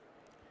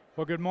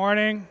Well, good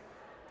morning.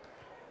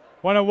 I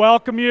want to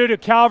welcome you to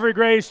Calvary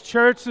Grace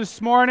Church this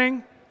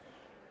morning,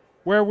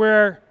 where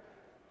we're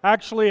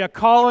actually a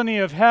colony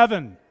of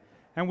heaven,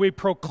 and we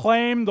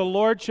proclaim the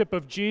Lordship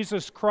of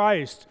Jesus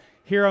Christ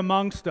here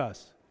amongst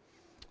us.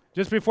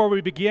 Just before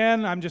we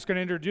begin, I'm just going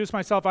to introduce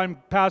myself.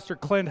 I'm Pastor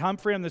Clint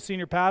Humphrey. I'm the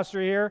senior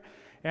pastor here,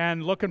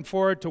 and looking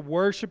forward to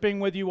worshiping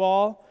with you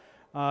all.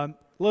 A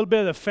little bit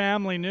of the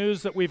family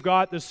news that we've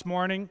got this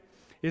morning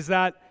is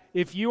that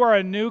if you are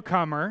a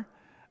newcomer,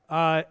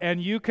 and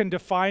you can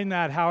define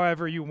that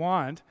however you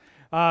want.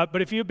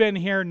 But if you've been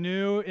here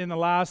new in the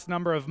last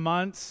number of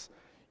months,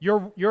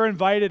 you're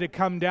invited to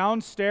come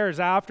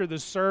downstairs after the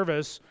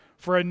service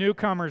for a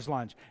newcomer's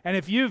lunch. And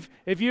if you've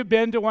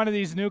been to one of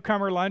these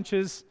newcomer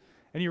lunches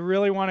and you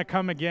really want to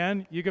come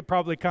again, you could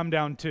probably come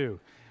down too.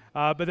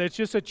 But it's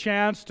just a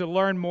chance to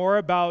learn more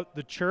about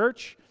the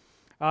church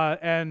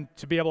and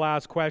to be able to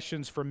ask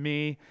questions from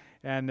me,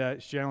 and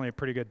it's generally a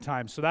pretty good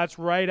time. So that's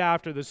right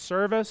after the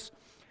service.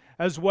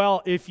 As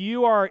well, if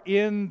you are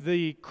in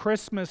the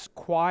Christmas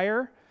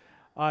choir,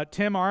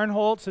 Tim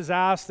Arnholtz has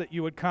asked that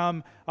you would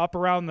come up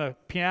around the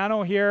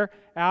piano here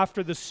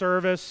after the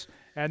service,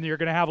 and you're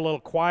going to have a little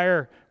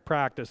choir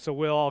practice. So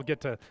we'll all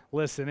get to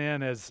listen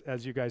in as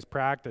you guys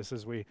practice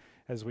as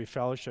we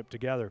fellowship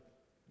together.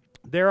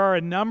 There are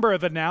a number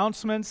of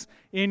announcements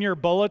in your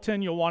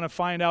bulletin. You'll want to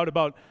find out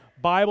about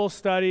Bible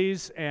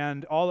studies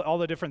and all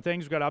the different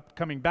things. We've got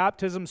upcoming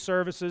baptism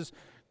services,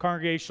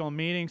 congregational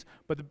meetings,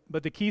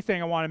 but the key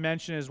thing I want to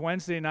mention is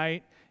Wednesday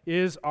night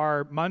is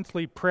our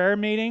monthly prayer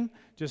meeting.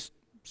 Just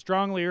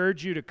strongly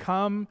urge you to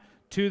come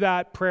to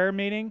that prayer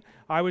meeting.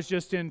 I was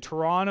just in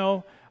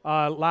Toronto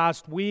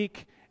last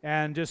week,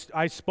 and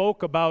I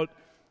spoke about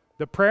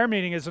the prayer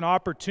meeting as an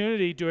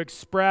opportunity to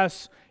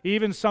express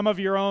even some of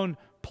your own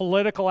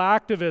political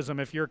activism.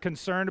 If you're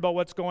concerned about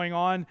what's going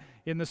on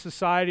in the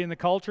society and the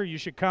culture, you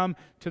should come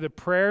to the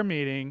prayer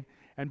meeting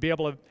and be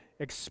able to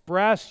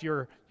express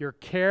your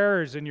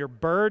cares and your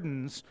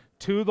burdens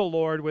to the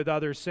Lord with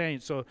other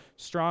saints. So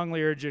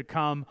strongly urge you to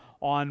come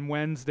on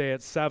Wednesday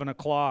at 7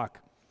 o'clock.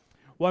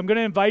 Well, I'm going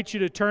to invite you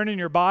to turn in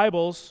your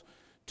Bibles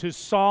to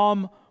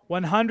Psalm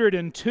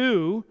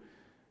 102,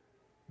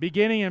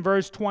 beginning in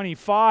verse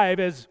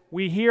 25, as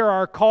we hear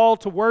our call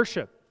to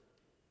worship.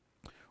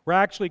 We're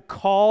actually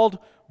called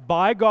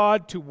by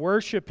God to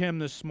worship Him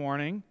this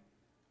morning.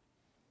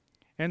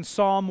 In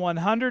Psalm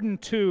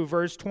 102,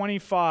 verse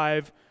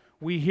 25,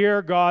 we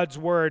hear God's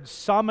word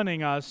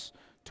summoning us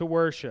to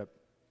worship.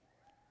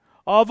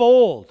 Of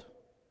old,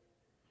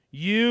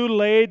 you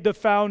laid the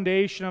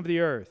foundation of the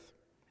earth,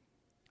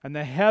 and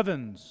the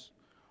heavens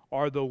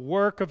are the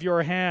work of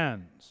your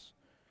hands.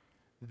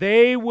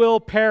 They will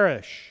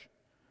perish,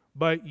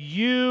 but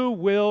you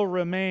will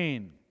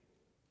remain.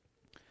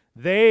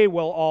 They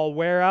will all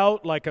wear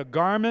out like a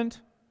garment.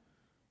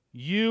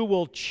 You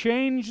will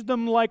change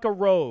them like a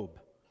robe,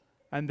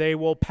 and they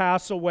will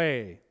pass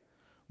away.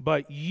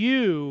 But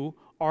you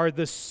are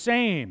the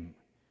same,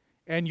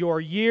 and your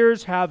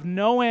years have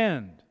no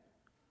end.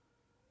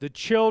 The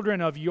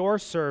children of your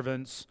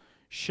servants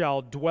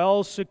shall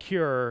dwell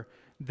secure.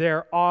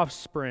 Their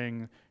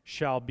offspring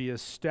shall be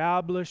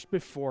established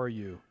before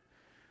you.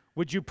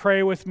 Would you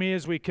pray with me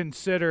as we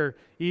consider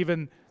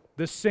even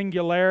the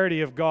singularity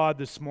of God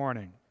this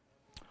morning?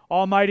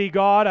 Almighty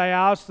God, I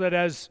ask that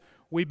as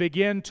we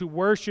begin to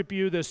worship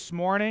you this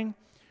morning,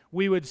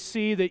 we would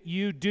see that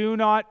you do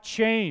not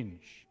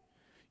change.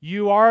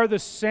 You are the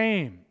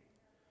same,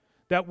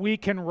 that we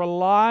can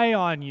rely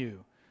on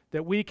you,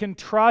 that we can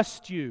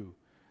trust you,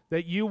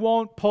 that you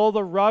won't pull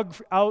the rug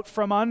out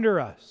from under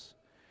us,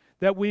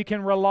 that we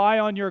can rely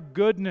on your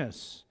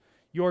goodness,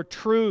 your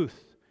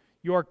truth,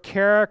 your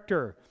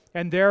character,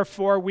 and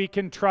therefore we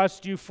can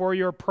trust you for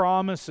your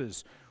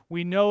promises.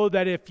 We know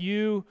that if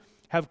you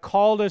have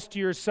called us to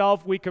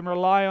yourself, we can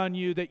rely on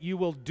you that you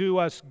will do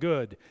us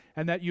good,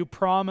 and that you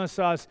promise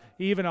us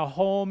even a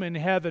home in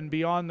heaven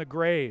beyond the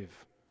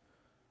grave.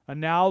 And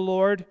now,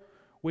 Lord,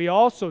 we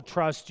also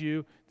trust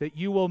you that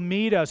you will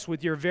meet us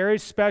with your very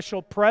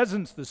special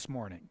presence this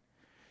morning,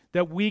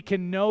 that we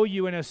can know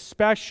you in a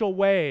special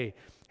way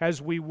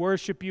as we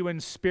worship you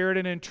in spirit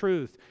and in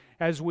truth,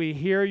 as we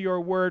hear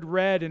your word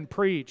read and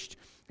preached,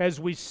 as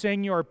we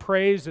sing your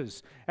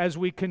praises, as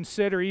we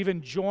consider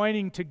even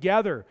joining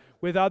together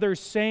with other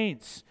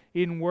saints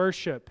in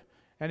worship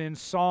and in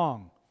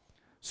song.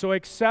 So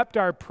accept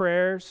our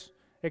prayers,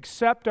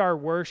 accept our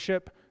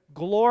worship,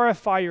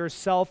 glorify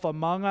yourself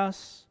among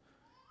us.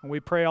 And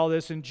we pray all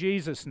this in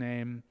Jesus'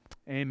 name.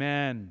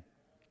 Amen.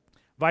 I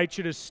invite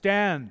you to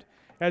stand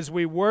as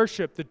we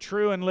worship the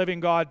true and living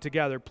God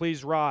together.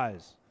 Please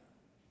rise.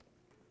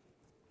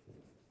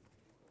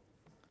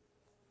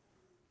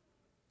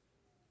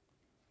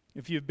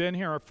 If you've been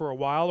here for a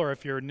while or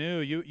if you're new,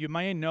 you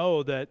may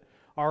know that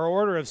our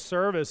order of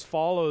service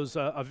follows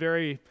a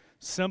very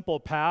simple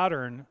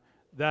pattern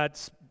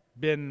that's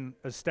been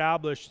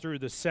established through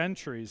the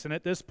centuries. And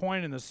at this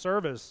point in the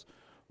service,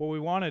 what we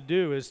want to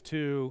do is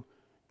to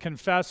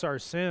confess our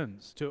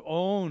sins, to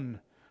own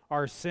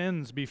our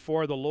sins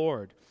before the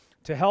Lord.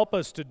 To help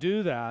us to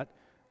do that,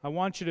 I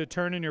want you to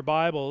turn in your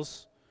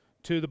Bibles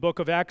to the book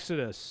of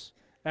Exodus,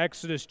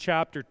 Exodus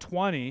chapter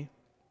 20,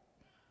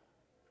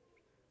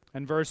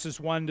 and verses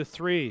 1 to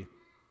 3.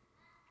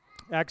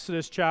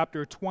 Exodus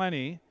chapter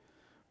 20,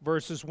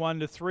 verses 1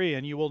 to 3.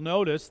 And you will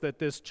notice that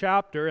this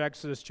chapter,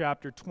 Exodus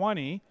chapter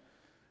 20,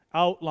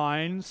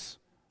 outlines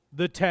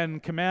the Ten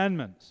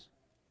Commandments.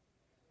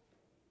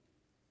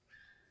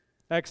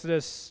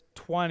 Exodus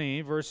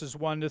 20, verses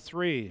 1 to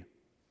 3.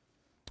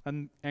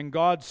 And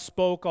God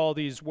spoke all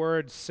these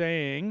words,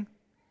 saying,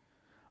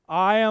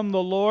 I am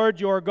the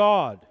Lord your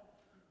God,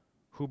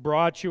 who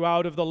brought you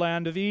out of the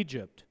land of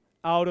Egypt,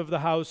 out of the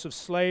house of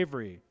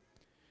slavery.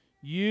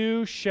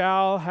 You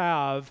shall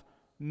have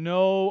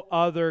no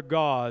other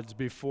gods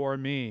before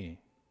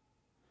me.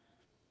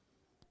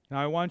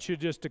 Now I want you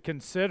just to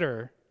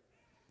consider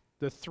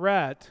the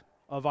threat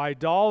of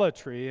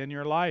idolatry in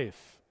your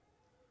life.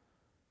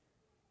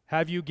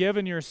 Have you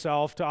given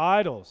yourself to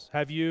idols?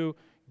 Have you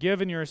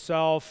given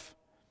yourself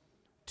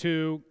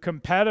to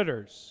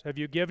competitors? Have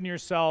you given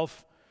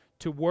yourself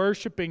to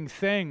worshiping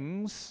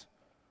things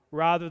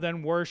rather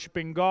than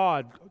worshiping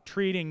God,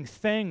 treating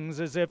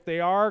things as if they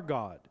are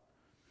God?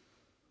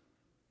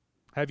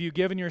 Have you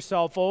given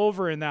yourself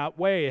over in that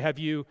way? Have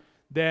you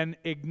then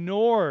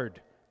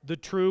ignored the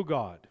true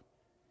God?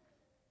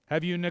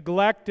 Have you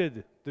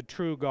neglected the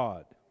true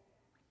God?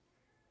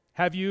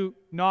 Have you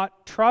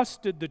not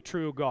trusted the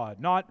true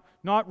God, not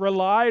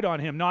relied on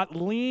Him, not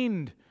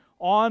leaned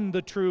on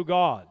the true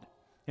God,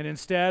 and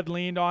instead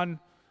leaned on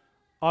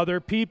other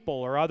people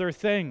or other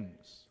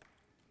things?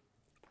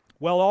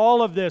 Well,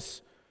 all of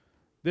this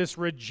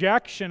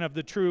rejection of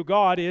the true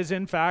God is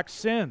in fact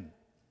sin.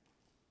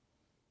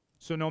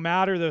 So no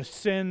matter the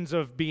sins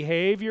of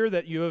behavior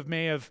that you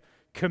may have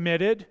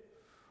committed,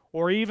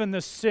 or even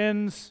the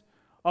sins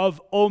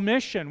of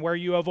omission, where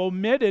you have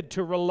omitted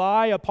to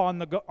rely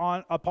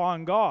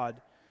upon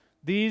God,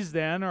 these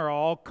then are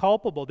all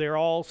culpable. They're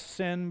all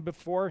sin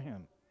before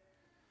Him.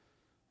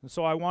 And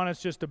so I want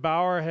us just to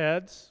bow our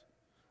heads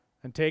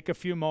and take a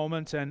few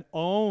moments and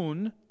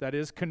own, that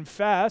is,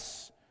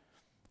 confess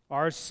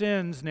our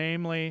sins,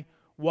 namely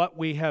what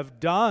we have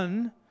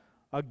done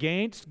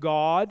against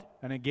God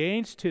and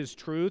against His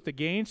truth,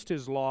 against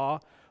His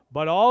law,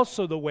 but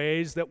also the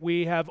ways that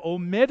we have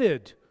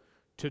omitted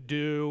to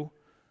do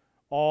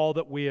all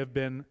that we have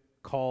been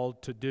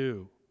called to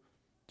do.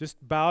 Just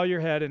bow your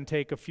head and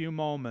take a few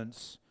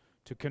moments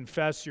to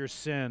confess your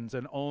sins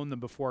and own them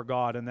before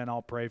God, and then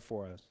I'll pray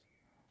for us.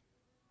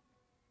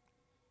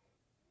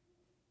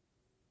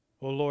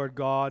 O Lord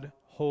God,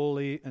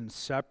 holy and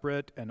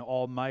separate and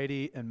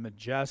almighty and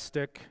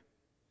majestic,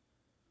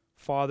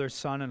 Father,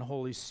 Son, and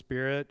Holy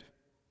Spirit,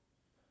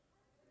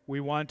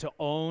 we want to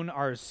own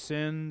our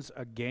sins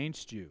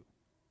against you.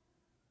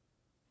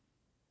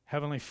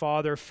 Heavenly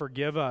Father,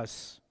 forgive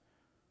us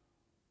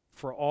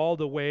for all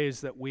the ways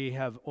that we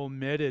have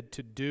omitted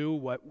to do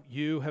what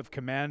you have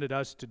commanded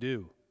us to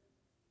do.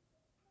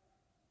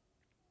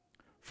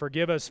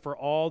 Forgive us for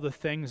all the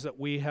things that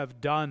we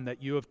have done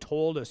that you have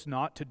told us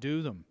not to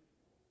do them.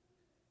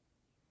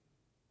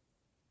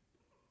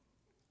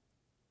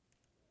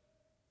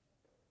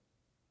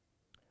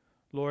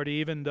 Lord,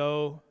 even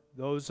though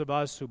those of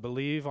us who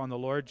believe on the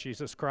Lord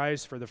Jesus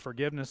Christ for the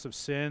forgiveness of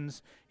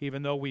sins,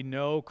 even though we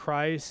know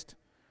Christ,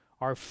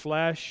 our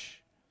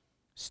flesh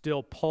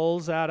still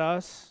pulls at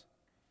us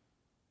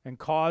and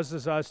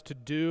causes us to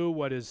do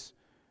what is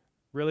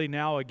really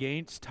now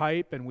against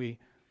type, and we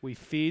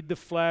feed the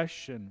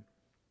flesh and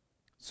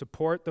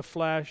support the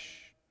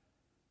flesh.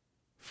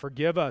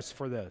 Forgive us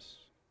for this.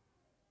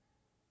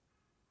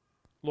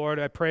 Lord,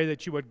 I pray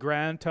that you would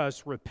grant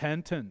us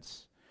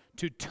repentance,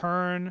 to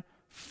turn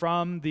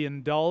from the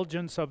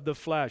indulgence of the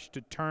flesh,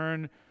 to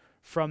turn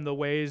from the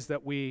ways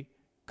that we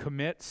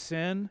commit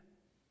sin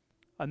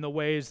and the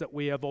ways that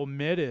we have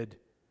omitted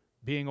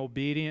being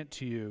obedient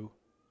to you.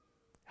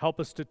 Help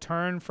us to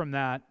turn from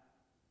that.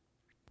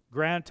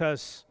 Grant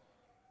us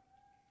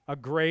a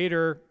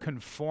greater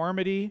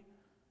conformity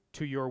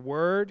to your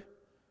word,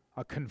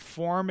 a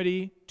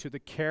conformity to the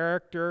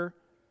character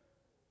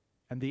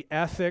and the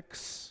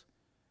ethics,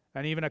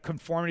 and even a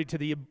conformity to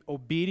the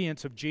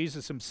obedience of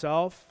Jesus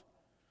himself.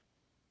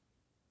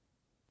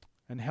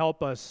 And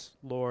help us,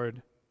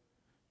 Lord,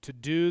 to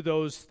do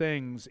those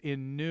things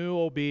in new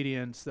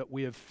obedience that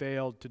we have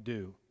failed to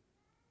do.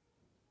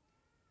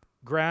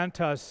 Grant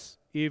us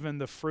even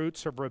the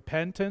fruits of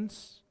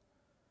repentance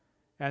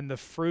and the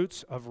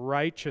fruits of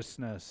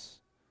righteousness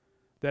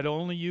that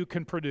only you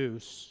can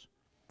produce.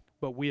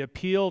 But we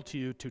appeal to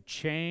you to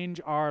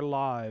change our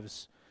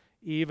lives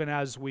even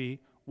as we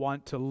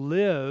want to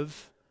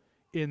live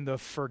in the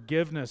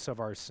forgiveness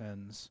of our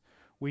sins.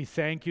 We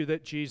thank you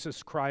that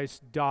Jesus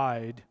Christ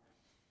died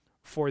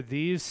for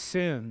these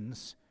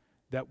sins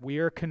that we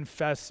are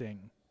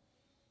confessing.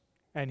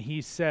 And he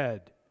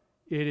said,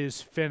 "It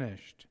is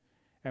finished."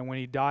 And when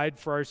he died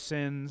for our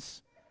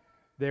sins,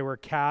 they were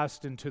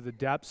cast into the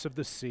depths of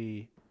the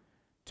sea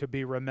to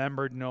be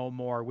remembered no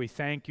more. We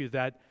thank you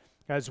that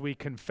as we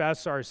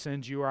confess our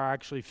sins, you are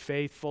actually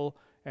faithful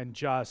and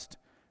just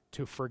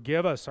to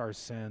forgive us our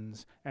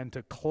sins and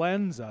to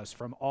cleanse us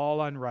from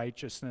all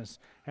unrighteousness.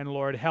 And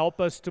Lord, help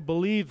us to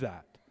believe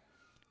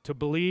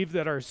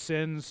that our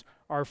sins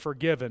are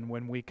forgiven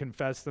when we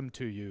confess them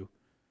to you.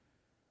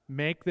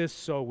 Make this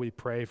so, we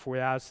pray, for we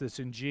ask this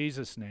in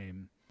Jesus'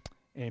 name.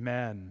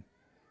 Amen.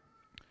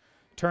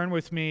 Turn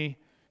with me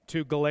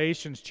to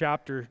Galatians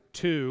chapter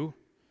 2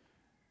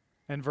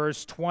 and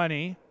verse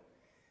 20,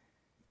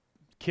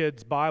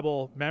 kids'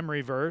 Bible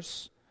memory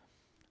verse.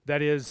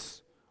 That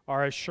is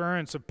our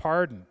assurance of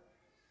pardon.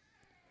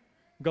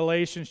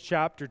 Galatians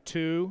chapter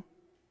 2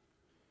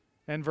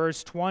 and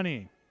verse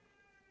 20.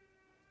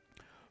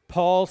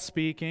 Paul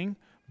speaking,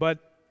 but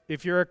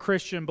if you're a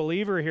Christian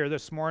believer here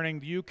this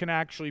morning, you can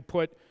actually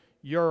put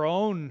your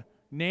own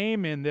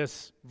name in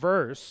this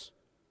verse.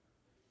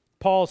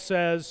 Paul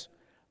says,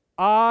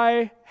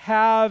 I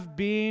have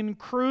been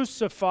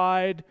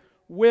crucified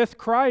with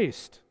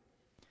Christ.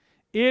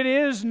 It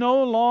is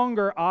no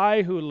longer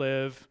I who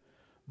live,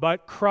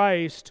 but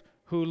Christ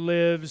who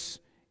lives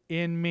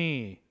in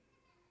me.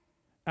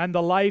 And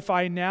the life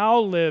I now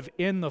live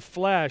in the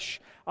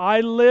flesh, I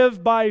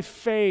live by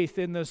faith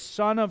in the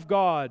Son of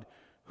God,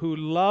 who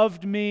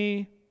loved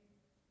me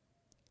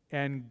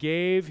and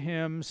gave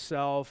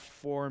himself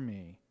for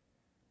me.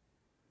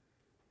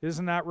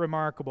 Isn't that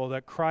remarkable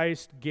that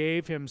Christ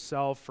gave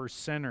himself for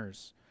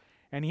sinners?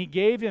 And he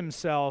gave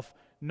himself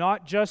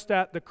not just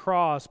at the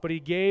cross, but he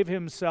gave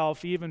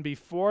himself even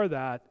before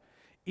that,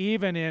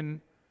 even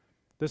in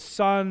the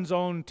Son's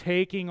own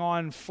taking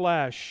on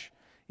flesh,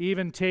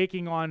 even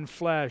taking on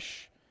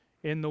flesh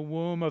in the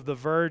womb of the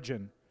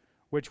Virgin,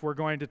 which we're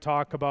going to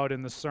talk about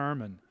in the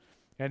sermon.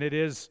 And it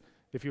is,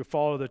 if you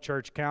follow the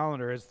church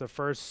calendar, it's the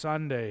first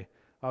Sunday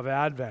of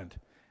Advent.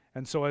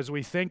 And so as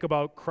we think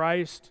about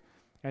Christ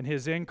and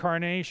his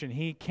incarnation,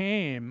 he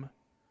came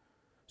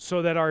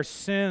so that our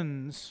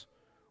sins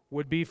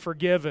would be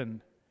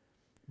forgiven.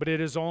 But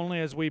it is only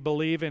as we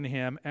believe in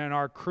him and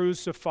are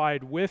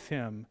crucified with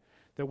him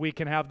that we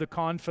can have the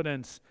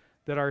confidence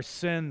that our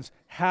sins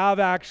have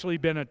actually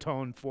been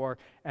atoned for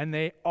and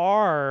they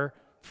are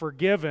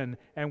forgiven,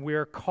 and we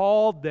are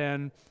called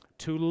then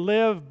to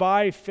live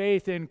by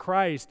faith in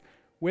Christ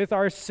with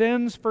our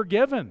sins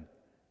forgiven.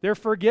 They're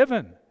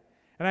forgiven.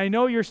 And I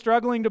know you're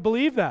struggling to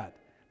believe that,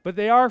 but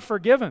they are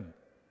forgiven.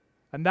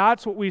 And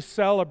that's what we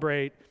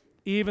celebrate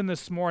even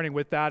this morning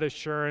with that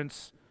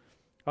assurance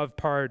of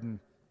pardon.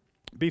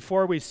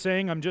 Before we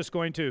sing, I'm just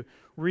going to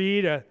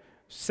read a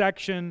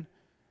section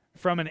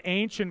from an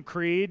ancient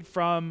creed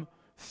from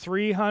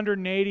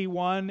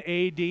 381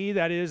 AD,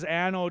 that is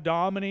Anno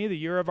Domini, the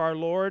year of our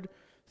Lord,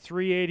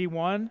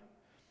 381.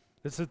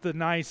 This is the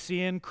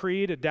Nicene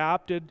Creed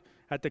adapted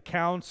at the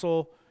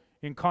council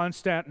in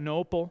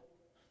Constantinople.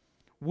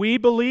 We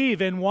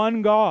believe in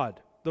one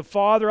God, the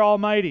Father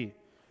Almighty,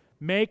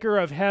 maker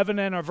of heaven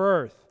and of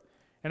earth,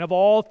 and of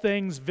all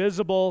things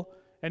visible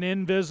and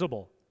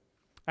invisible,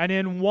 and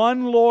in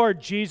one Lord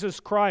Jesus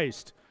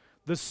Christ,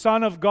 the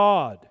Son of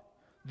God,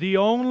 the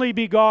only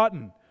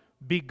begotten,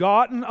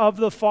 begotten of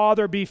the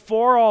Father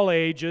before all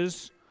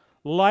ages,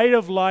 light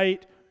of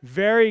light,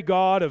 very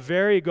God of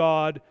very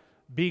God,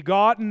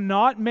 begotten,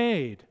 not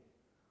made,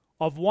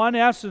 of one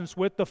essence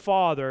with the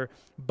Father,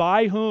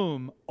 by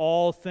whom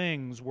all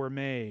things were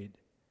made,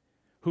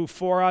 who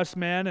for us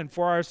men and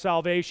for our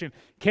salvation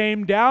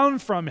came down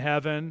from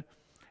heaven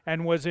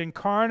and was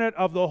incarnate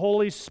of the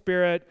Holy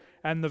Spirit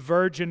and the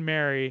Virgin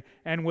Mary,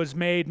 and was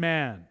made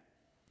man,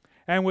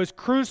 and was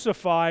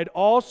crucified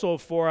also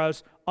for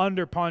us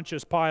under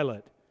Pontius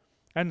Pilate,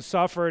 and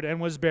suffered and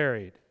was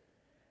buried.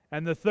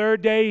 And the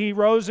third day he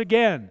rose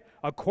again,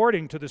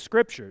 according to the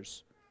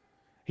Scriptures.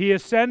 He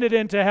ascended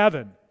into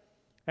heaven,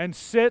 and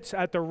sits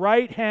at the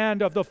right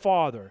hand of the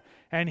Father,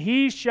 and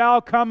he shall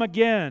come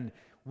again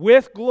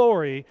with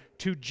glory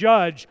to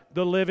judge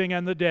the living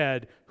and the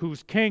dead,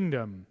 whose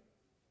kingdom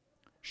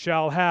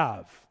shall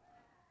have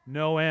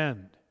no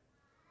end.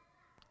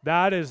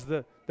 That is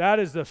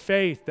the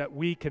faith that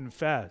we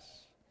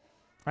confess.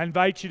 I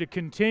invite you to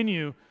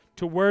continue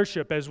to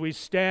worship as we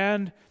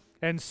stand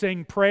and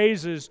sing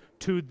praises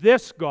to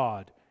this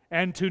God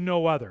and to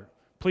no other.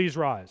 Please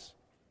rise.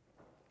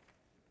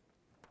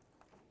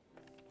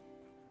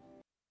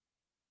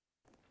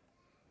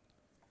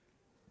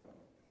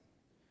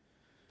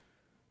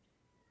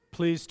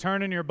 Please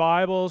turn in your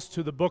Bibles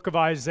to the book of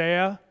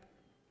Isaiah.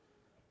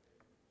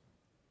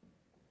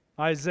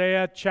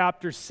 Isaiah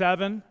chapter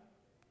 7.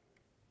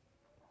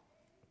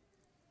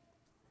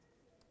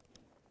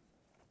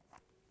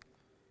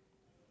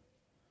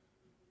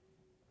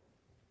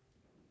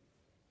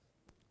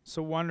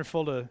 So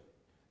wonderful to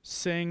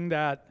sing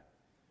that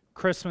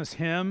Christmas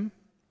hymn.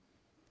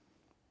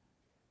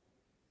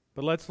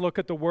 But let's look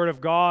at the Word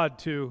of God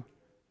to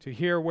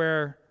hear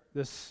where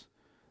this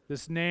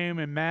name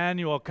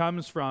Emmanuel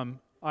comes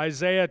from.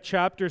 Isaiah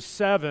chapter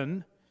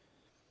 7,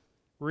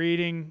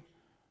 reading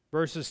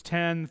verses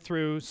 10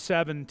 through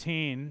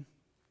 17.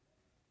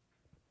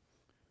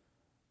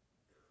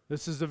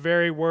 This is the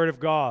very Word of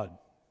God.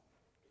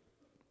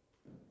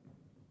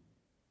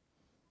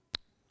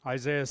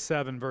 Isaiah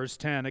 7, verse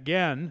 10.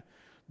 Again,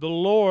 the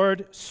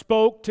Lord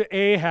spoke to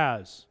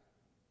Ahaz,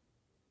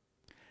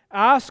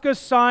 "Ask a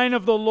sign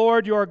of the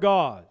Lord your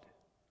God.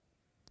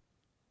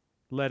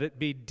 Let it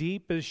be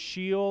deep as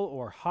Sheol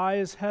or high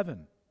as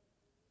heaven."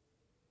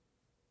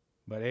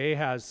 But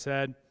Ahaz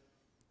said,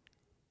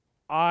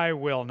 "I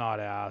will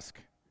not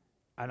ask,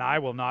 and I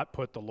will not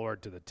put the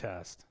Lord to the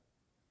test."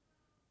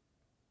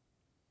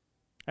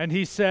 And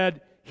he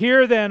said,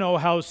 "Hear then, O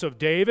house of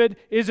David,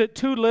 is it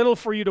too little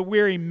for you to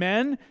weary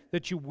men,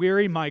 that you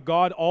weary my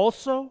God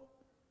also?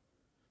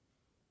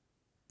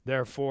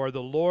 Therefore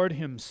the Lord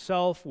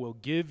himself will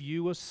give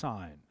you a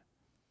sign.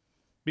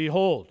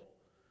 Behold,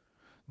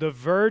 the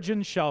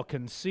virgin shall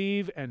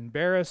conceive and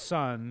bear a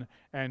son,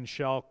 and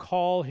shall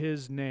call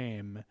his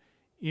name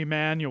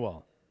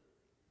Emmanuel.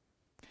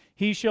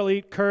 He shall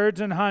eat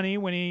curds and honey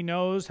when he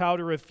knows how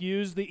to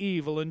refuse the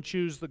evil and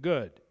choose the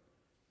good.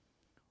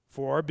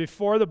 For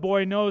before the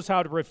boy knows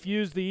how to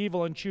refuse the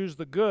evil and choose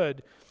the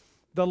good,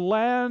 the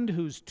land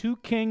whose two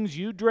kings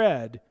you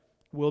dread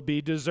will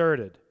be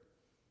deserted.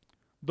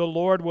 The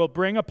Lord will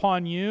bring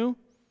upon you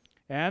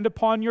and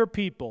upon your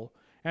people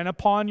and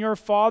upon your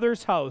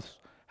father's house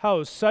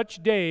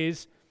such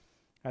days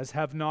as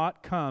have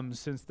not come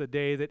since the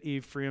day that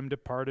Ephraim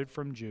departed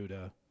from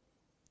Judah,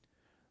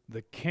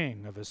 the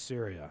king of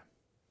Assyria."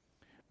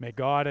 May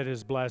God add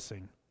his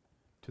blessing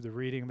to the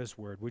reading of his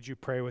word. Would you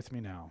pray with me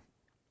now?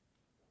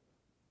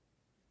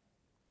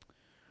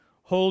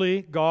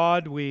 Holy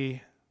God,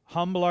 we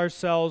humble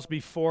ourselves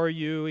before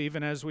you,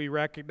 even as we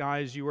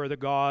recognize you are the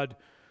God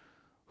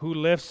who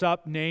lifts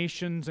up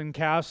nations and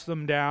casts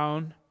them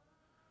down.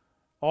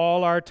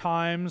 All our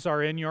times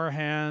are in your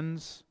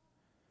hands.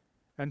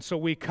 And so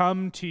we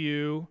come to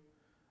you,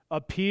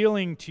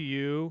 appealing to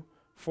you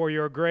for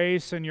your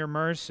grace and your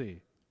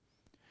mercy.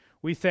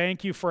 We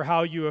thank you for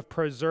how you have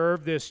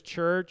preserved this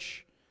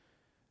church,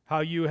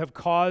 how you have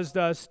caused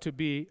us to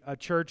be a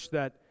church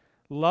that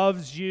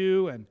loves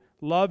you and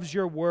loves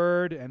your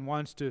word and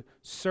wants to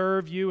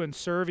serve you and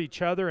serve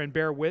each other and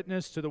bear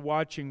witness to the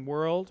watching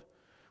world.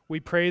 We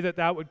pray that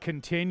that would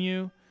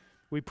continue.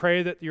 We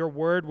pray that your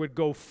word would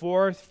go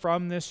forth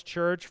from this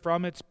church,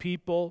 from its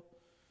people,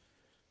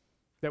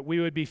 that we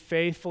would be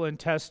faithful in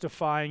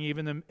testifying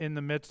even in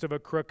the midst of a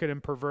crooked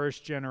and perverse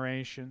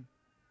generation.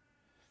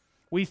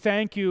 We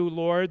thank you,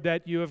 Lord,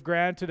 that you have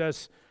granted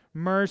us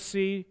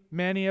mercy,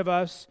 many of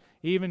us,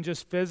 even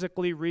just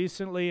physically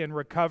recently and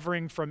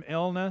recovering from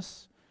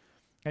illness.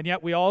 And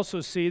yet we also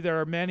see there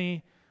are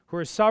many who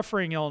are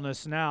suffering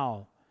illness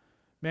now,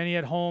 many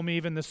at home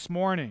even this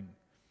morning,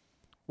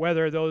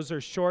 whether those are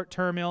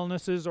short-term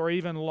illnesses or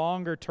even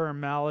longer-term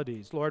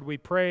maladies. Lord, we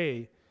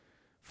pray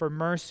for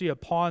mercy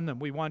upon them.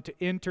 We want to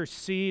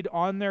intercede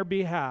on their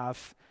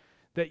behalf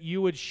that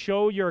you would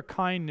show your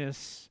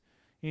kindness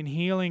in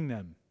healing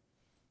them,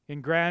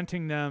 in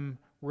granting them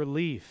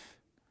relief.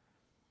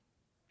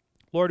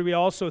 Lord, we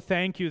also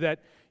thank you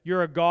that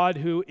you're a God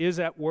who is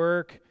at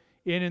work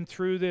in and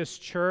through this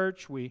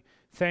church. We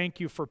thank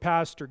you for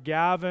Pastor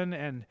Gavin,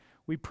 and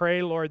we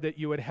pray, Lord, that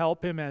you would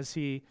help him as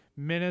he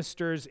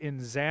ministers in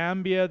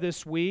Zambia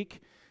this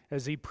week,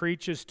 as he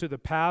preaches to the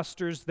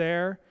pastors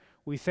there.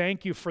 We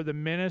thank you for the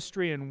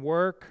ministry and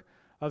work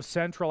of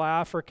Central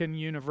African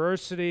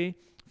University,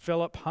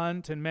 Philip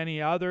Hunt, and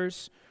many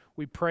others.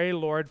 We pray,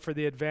 Lord, for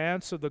the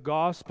advance of the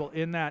gospel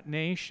in that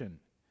nation.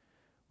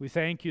 We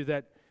thank you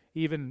that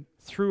even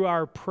through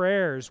our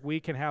prayers, we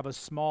can have a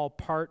small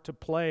part to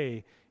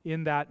play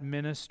in that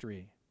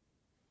ministry.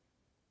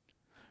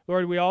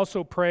 Lord, we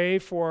also pray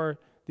for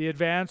the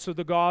advance of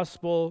the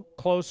gospel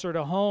closer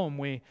to home.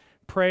 We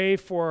pray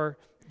for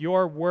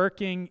your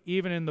working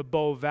even in the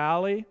Bow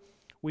Valley.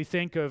 We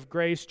think of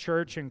Grace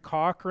Church in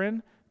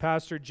Cochrane,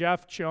 Pastor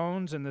Jeff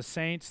Jones and the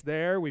saints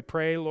there. We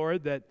pray,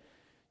 Lord, that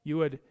you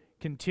would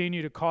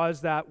continue to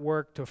cause that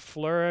work to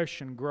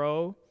flourish and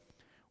grow.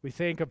 We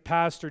think of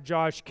Pastor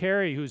Josh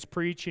Carey, who's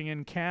preaching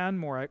in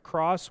Canmore at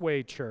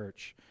Crossway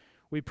Church.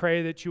 We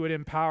pray that you would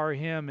empower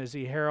him as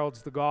he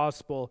heralds the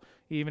gospel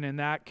even in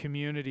that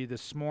community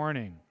this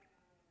morning.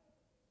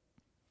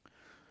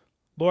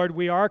 Lord,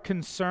 we are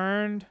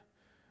concerned.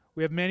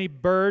 We have many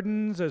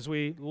burdens as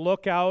we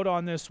look out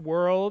on this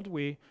world.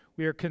 We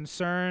are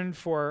concerned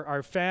for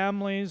our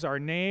families, our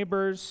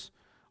neighbors,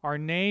 our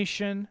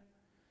nation.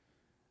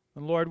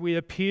 And Lord, we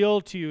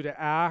appeal to you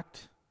to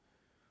act.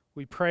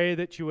 We pray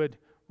that you would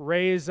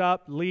raise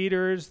up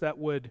leaders that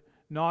would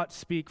not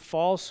speak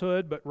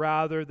falsehood, but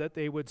rather that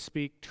they would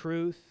speak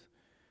truth.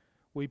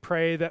 We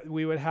pray that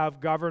we would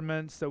have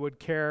governments that would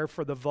care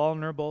for the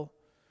vulnerable,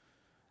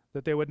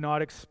 that they would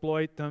not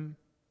exploit them.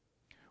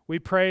 We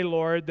pray,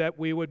 Lord, that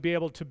we would be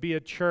able to be a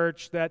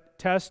church that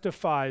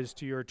testifies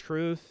to your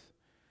truth.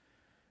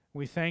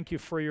 We thank you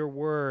for your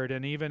word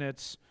and even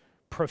its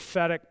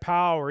prophetic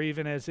power,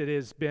 even as it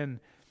has been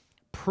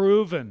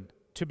proven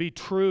to be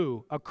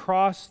true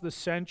across the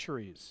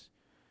centuries.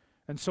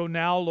 And so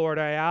now, Lord,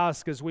 I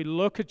ask as we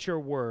look at your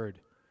word,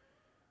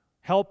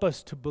 help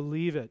us to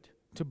believe it,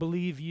 to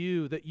believe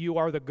you, that you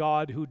are the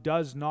God who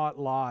does not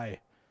lie,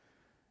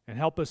 And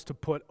help us to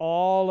put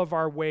all of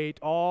our weight,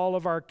 all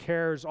of our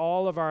cares,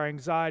 all of our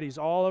anxieties,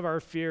 all of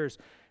our fears,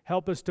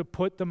 help us to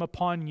put them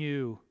upon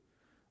you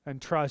and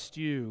trust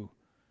you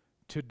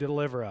to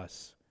deliver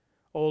us.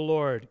 O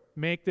Lord,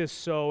 make this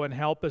so and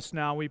help us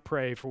now, we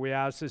pray, for we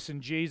ask this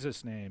in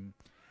Jesus' name.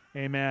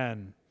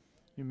 Amen.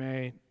 You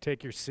may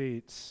take your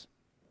seats.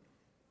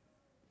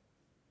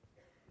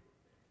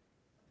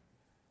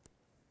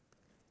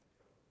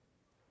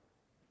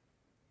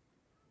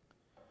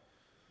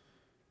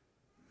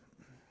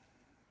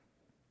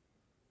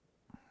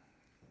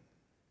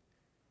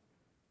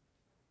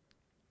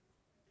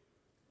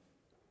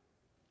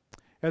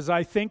 As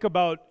I think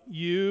about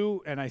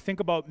you and I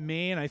think about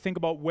me and I think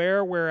about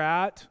where we're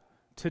at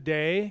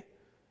today,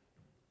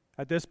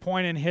 at this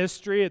point in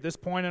history, at this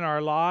point in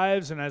our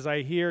lives, and as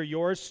I hear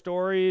your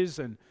stories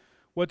and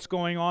what's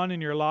going on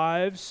in your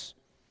lives,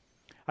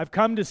 I've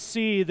come to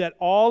see that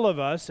all of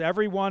us,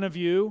 every one of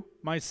you,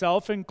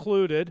 myself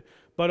included,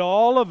 but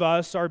all of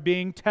us are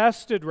being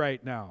tested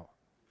right now.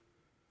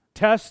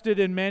 Tested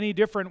in many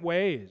different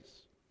ways.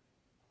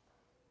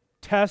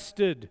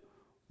 Tested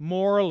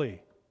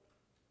morally.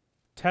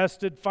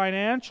 Tested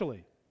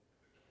financially,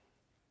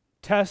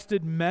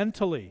 tested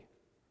mentally,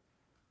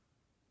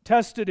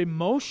 tested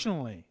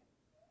emotionally,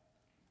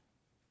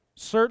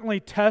 certainly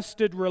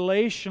tested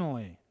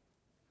relationally,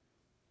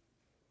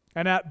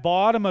 and at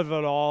bottom of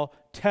it all,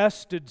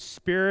 tested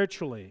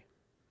spiritually.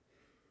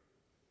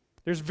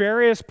 There's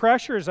various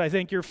pressures I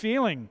think you're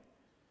feeling.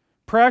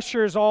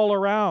 Pressures all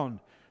around.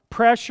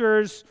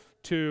 Pressures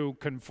to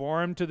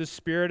conform to the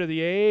spirit of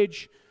the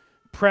age,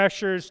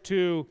 pressures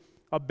to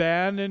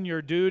abandon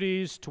your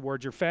duties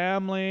towards your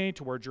family,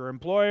 towards your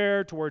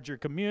employer, towards your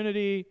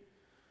community,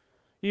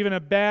 even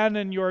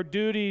abandon your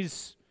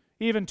duties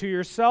even to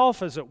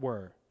yourself, as it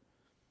were.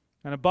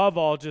 And above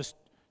all, just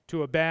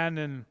to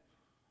abandon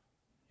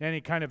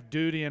any kind of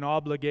duty and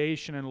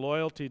obligation and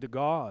loyalty to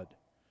God.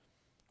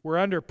 We're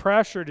under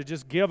pressure to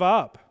just give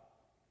up.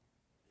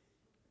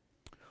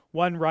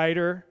 One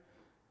writer,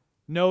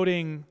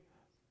 noting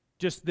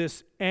just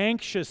this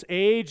anxious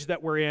age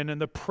that we're in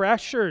and the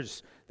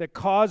pressures that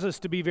cause us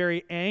to be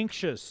very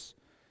anxious,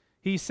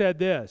 he said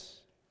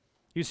this.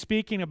 He's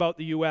speaking about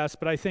the U.S.,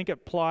 but I think it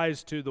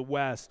applies to the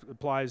West. It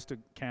applies to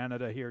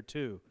Canada here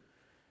too.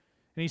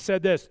 And he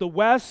said this: the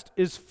West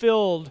is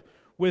filled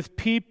with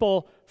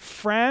people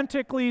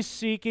frantically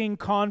seeking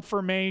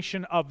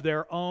confirmation of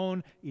their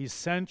own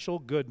essential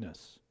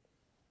goodness.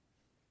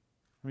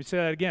 Let me say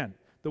that again.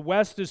 The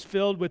West is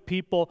filled with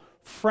people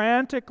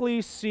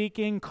frantically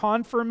seeking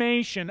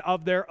confirmation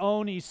of their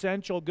own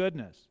essential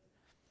goodness.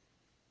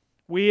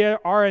 We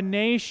are a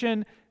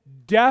nation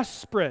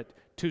desperate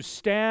to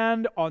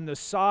stand on the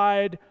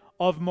side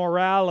of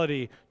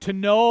morality, to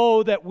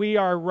know that we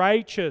are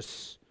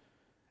righteous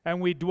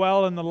and we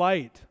dwell in the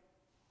light.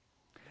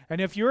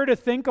 And if you're to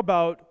think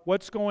about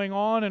what's going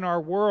on in our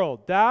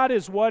world, that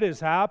is what is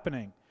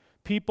happening.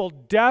 People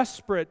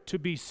desperate to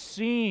be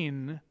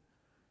seen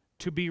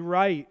to be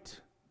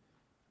right.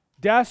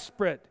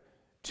 Desperate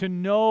to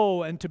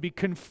know and to be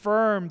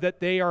confirmed that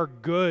they are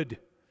good.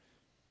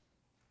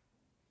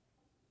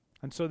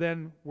 And so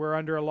then we're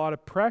under a lot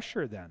of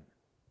pressure then.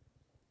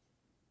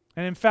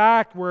 And in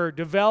fact, we're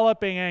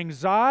developing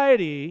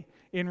anxiety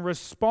in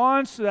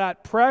response to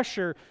that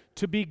pressure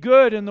to be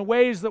good in the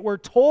ways that we're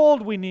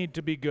told we need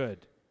to be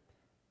good.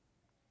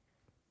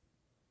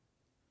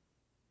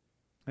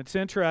 It's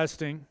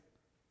interesting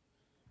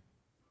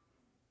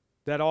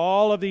that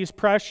all of these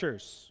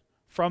pressures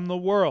from the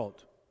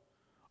world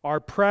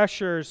are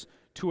pressures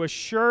to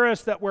assure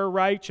us that we're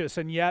righteous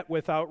and yet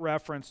without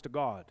reference to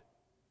God.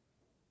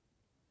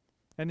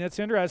 And it's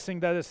interesting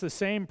that it's the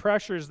same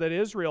pressures that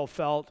Israel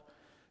felt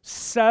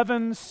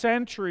 7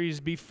 centuries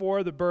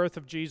before the birth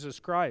of Jesus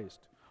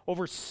Christ.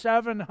 Over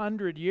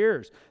 700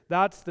 years.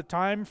 That's the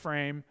time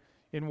frame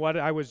in what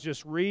I was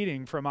just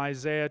reading from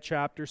Isaiah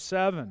chapter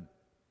 7.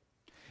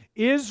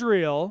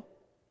 Israel,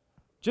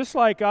 just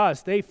like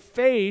us, they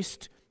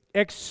faced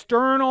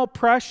external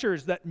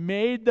pressures that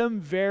made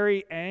them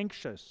very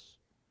anxious.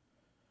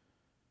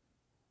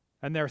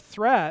 And their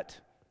threat,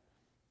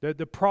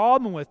 the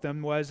problem with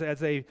them was as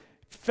they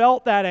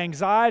felt that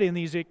anxiety and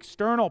these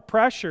external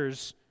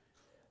pressures,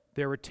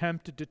 they were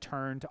tempted to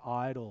turn to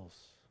idols.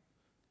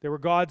 They were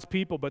God's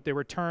people, but they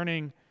were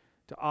turning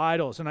to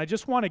idols. And I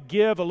just want to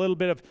give a little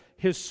bit of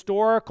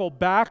historical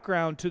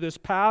background to this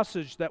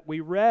passage that we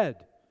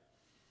read.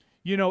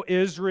 You know,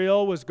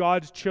 Israel was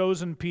God's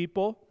chosen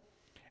people,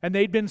 and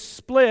they'd been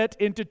split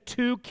into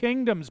 2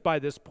 kingdoms by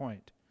this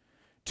point.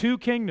 2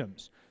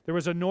 kingdoms. There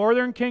was a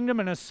northern kingdom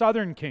and a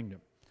southern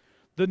kingdom.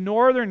 The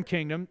northern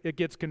kingdom, it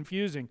gets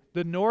confusing.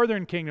 The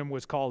northern kingdom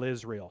was called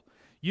Israel.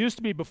 Used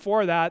to be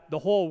before that, the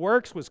whole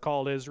works was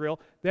called Israel.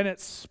 Then it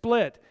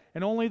split,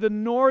 and only the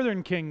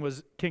northern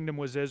kingdom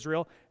was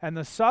Israel, and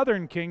the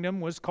southern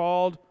kingdom was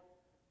called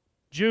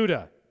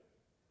Judah.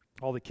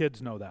 All the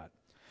kids know that.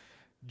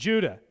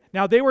 Judah.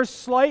 Now, they were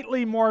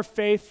slightly more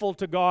faithful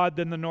to God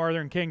than the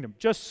northern kingdom,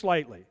 just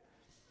slightly.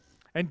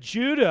 And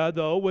Judah,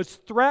 though, was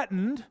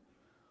threatened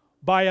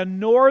by a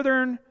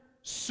northern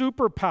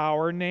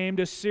superpower named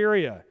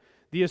Assyria.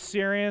 The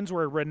Assyrians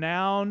were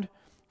renowned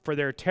for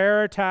their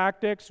terror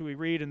tactics. We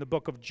read in the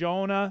book of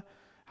Jonah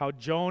how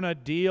Jonah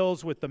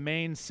deals with the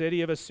main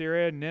city of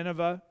Assyria,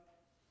 Nineveh.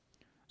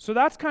 So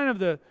that's kind of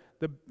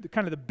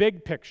the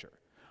big picture.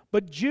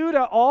 But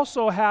Judah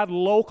also had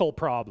local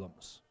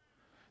problems.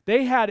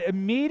 They had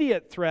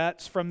immediate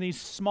threats from these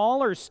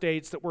smaller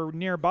states that were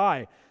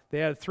nearby. They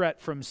had a threat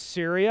from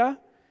Syria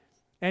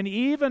and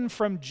even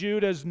from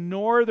Judah's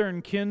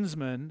northern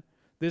kinsman,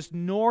 this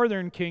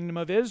northern kingdom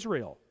of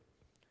Israel.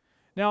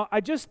 Now,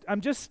 I'm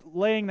just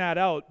laying that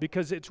out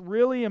because it's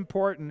really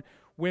important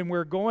when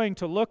we're going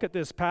to look at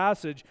this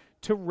passage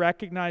to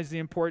recognize the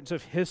importance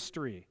of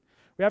history.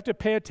 We have to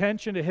pay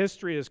attention to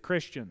history as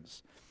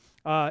Christians.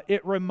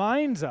 It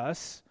reminds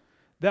us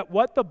that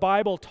what the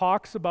Bible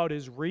talks about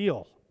is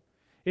real.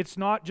 It's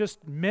not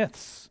just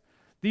myths.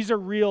 These are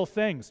real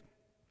things.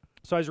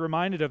 So I was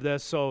reminded of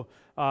this. So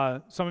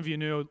some of you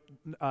knew,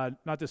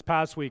 not this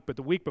past week, but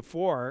the week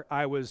before,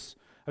 I was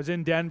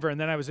in Denver and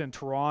then I was in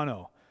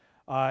Toronto.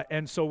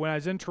 And so when I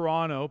was in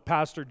Toronto,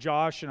 Pastor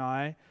Josh and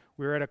I,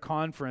 we were at a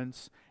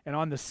conference. And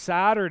on the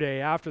Saturday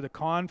after the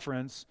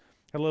conference,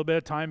 a little bit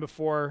of time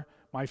before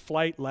my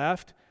flight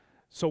left,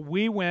 so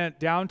we went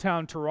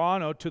downtown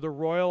Toronto to the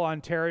Royal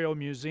Ontario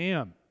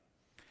Museum.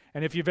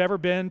 And if you've ever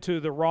been to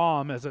the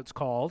ROM, as it's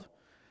called,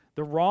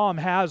 the ROM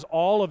has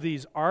all of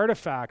these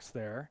artifacts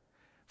there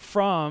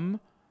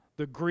from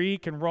the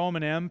Greek and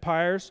Roman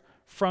empires,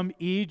 from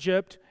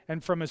Egypt,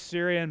 and from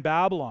Assyria and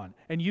Babylon.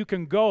 And you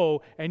can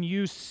go and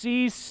you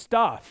see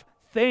stuff,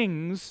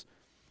 things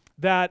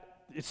that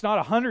it's not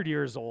 100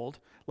 years old,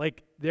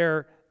 like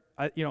they're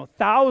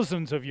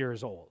thousands of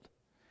years old.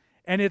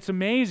 And it's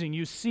amazing.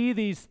 You see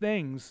these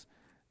things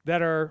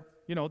that are,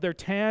 they're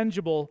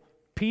tangible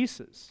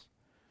pieces.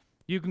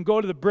 You can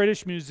go to the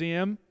British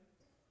Museum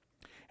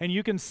and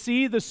you can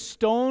see the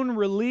stone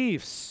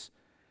reliefs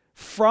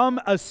from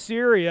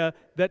Assyria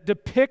that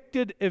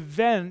depicted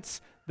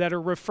events that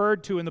are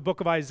referred to in the book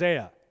of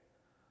Isaiah.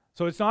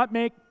 So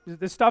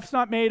this stuff's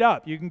not made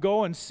up. You can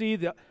go and see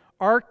the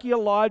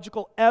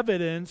archaeological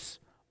evidence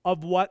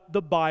of what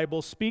the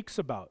Bible speaks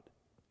about.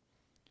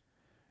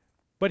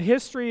 But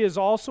history is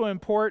also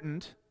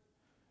important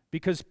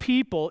because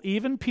people,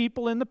 even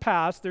people in the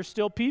past, they're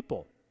still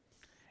people.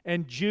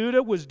 And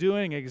Judah was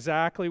doing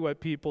exactly what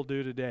people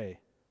do today,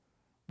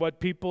 what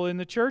people in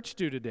the church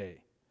do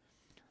today.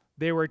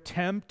 They were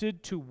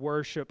tempted to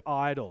worship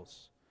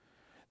idols.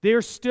 They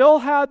still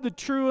had the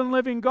true and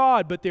living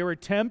God, but they were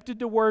tempted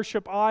to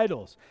worship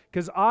idols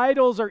because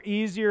idols are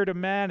easier to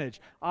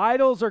manage.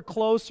 Idols are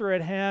closer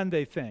at hand,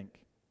 they think.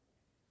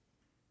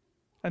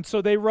 And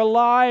so they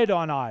relied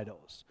on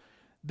idols.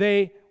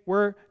 They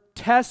were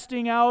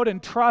testing out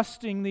and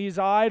trusting these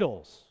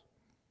idols.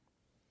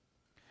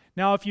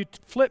 Now, if you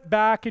flip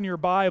back in your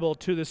Bible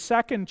to the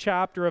 2nd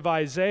chapter of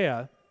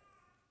Isaiah,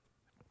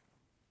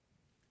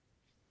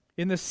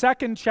 in the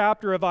 2nd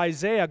chapter of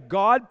Isaiah,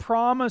 God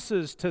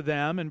promises to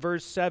them in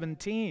verse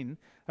 17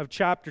 of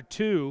chapter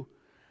 2,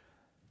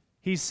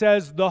 He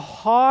says, "The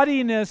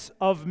haughtiness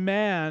of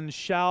man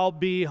shall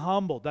be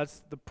humbled." That's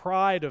the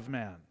pride of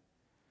man.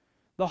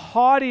 "The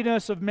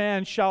haughtiness of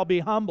man shall be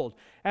humbled,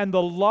 and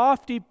the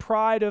lofty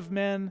pride of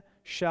men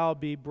shall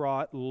be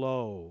brought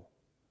low.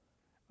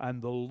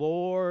 And the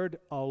Lord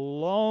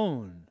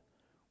alone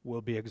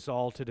will be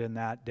exalted in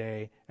that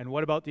day." And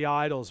what about the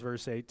idols,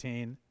 verse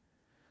 18?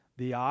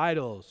 "The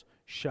idols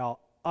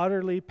shall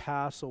utterly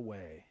pass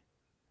away."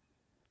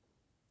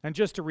 And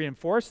just to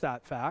reinforce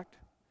that fact,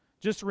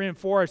 just to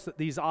reinforce that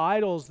these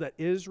idols that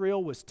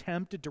Israel was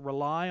tempted to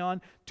rely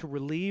on to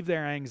relieve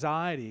their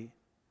anxiety,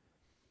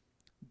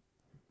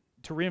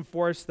 to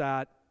reinforce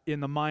that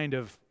in the mind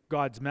of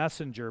God's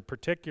messenger,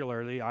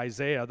 particularly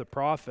Isaiah the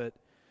prophet,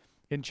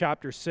 in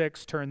chapter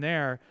 6, turn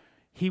there,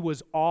 he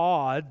was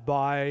awed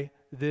by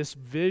this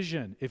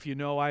vision. If you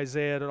know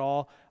Isaiah at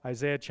all,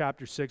 Isaiah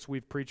chapter 6,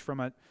 we've preached from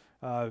it.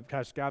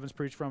 Pastor Gavin's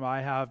preached from it.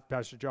 I have,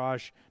 Pastor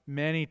Josh,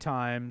 many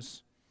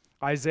times.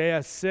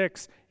 Isaiah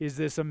 6 is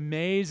this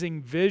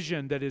amazing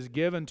vision that is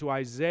given to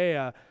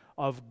Isaiah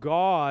of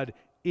God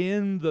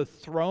in the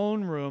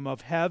throne room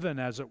of heaven,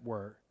 as it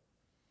were.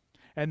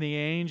 And the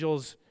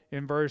angels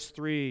in verse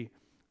 3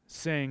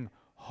 sing,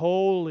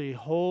 "Holy,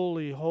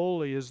 holy,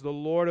 holy is the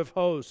Lord of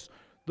hosts.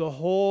 The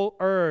whole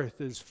earth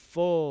is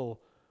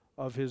full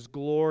of His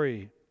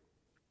glory."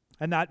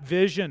 And that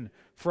vision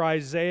for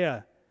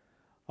Isaiah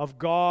of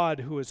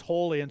God who is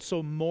holy and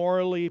so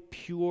morally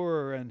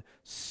pure and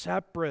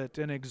separate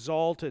and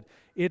exalted,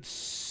 it's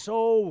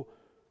so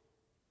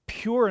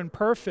pure and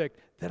perfect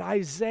that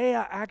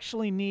Isaiah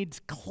actually needs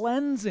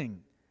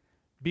cleansing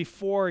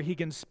before he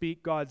can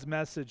speak God's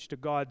message to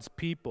God's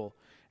people.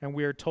 And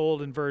we are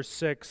told in verse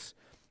 6,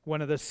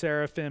 "One of the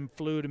seraphim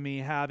flew to me,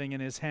 having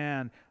in his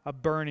hand a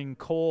burning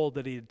coal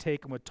that he had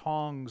taken with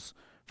tongs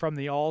from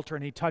the altar,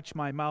 and he touched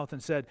my mouth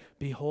and said,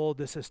 'Behold,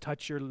 this has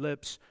touched your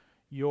lips.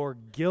 Your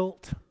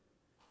guilt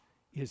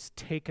is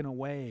taken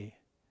away,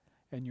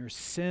 and your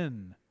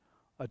sin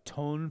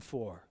atoned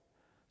for.'"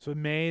 So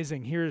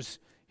amazing. Here's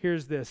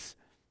this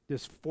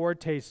this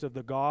foretaste of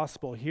the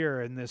gospel here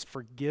and this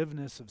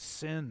forgiveness of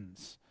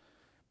sins.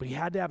 But he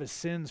had to have his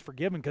sins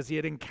forgiven because he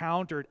had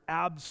encountered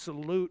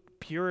absolute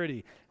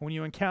purity. And when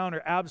you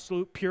encounter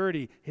absolute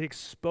purity, it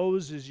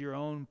exposes your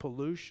own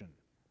pollution.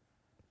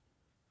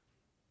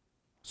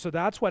 So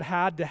that's what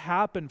had to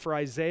happen for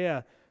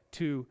Isaiah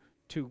to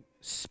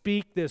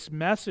speak this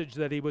message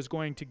that he was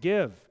going to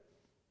give.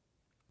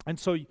 And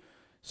so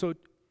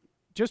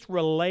just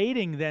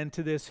relating then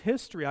to this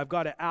history, I've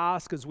got to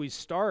ask as we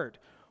start,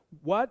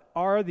 what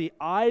are the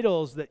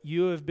idols that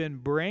you have been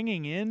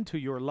bringing into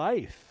your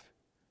life?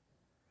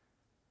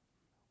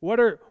 What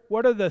are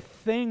the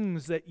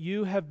things that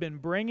you have been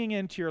bringing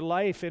into your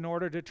life in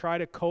order to try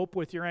to cope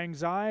with your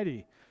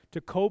anxiety,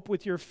 to cope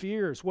with your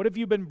fears? What have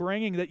you been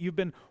bringing that you've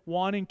been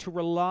wanting to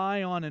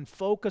rely on and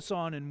focus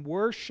on and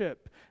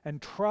worship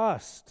and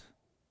trust?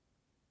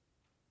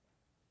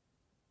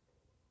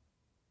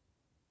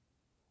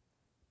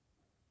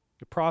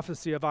 The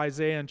prophecy of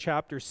Isaiah in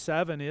chapter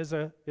 7 is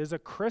a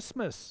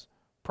Christmas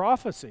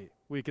prophecy,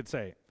 we could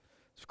say.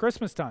 It's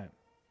Christmas time.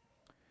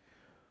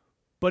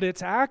 But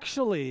it's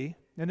actually,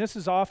 and this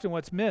is often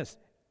what's missed,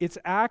 it's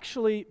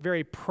actually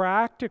very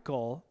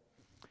practical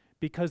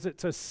because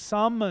it's a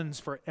summons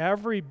for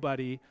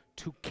everybody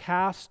to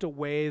cast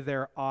away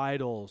their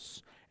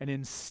idols and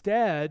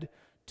instead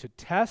to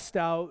test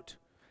out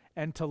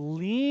and to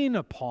lean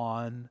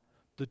upon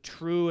the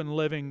true and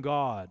living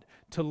God,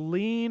 to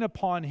lean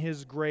upon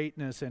His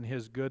greatness and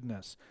His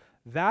goodness.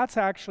 That's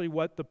actually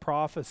what the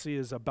prophecy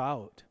is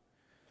about.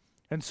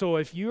 And so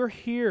if you're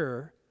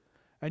here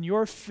and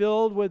you're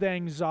filled with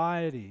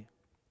anxiety,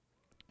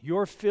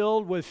 you're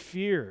filled with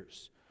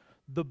fears,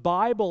 the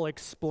Bible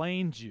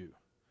explains you.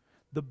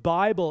 The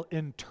Bible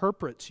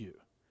interprets you.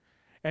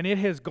 And it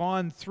has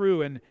gone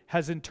through and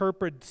has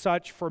interpreted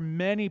such for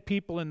many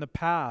people in the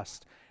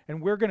past.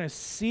 And we're going to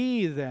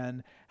see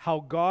then how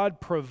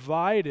God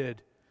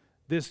provided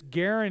this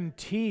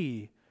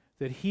guarantee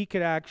that He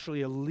could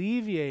actually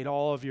alleviate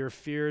all of your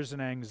fears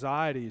and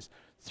anxieties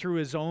through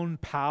His own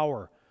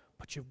power.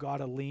 But you've got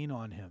to lean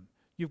on Him.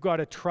 You've got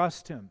to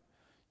trust Him.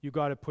 You've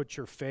got to put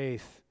your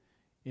faith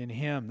in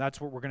Him. That's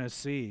what we're going to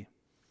see.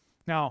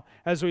 Now,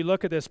 as we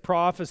look at this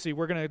prophecy,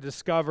 we're going to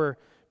discover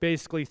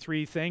basically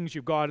three things.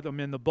 You've got them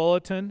in the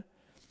bulletin.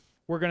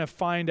 We're going to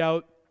find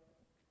out,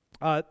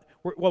 we're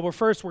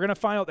going to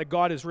find out that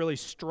God is really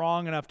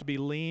strong enough to be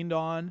leaned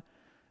on,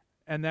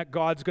 and that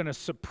God's going to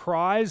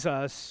surprise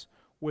us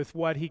with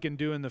what He can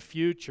do in the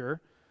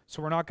future.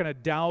 So we're not going to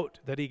doubt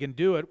that He can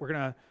do it. We're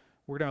going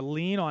to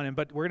lean on Him,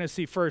 but we're going to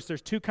see first,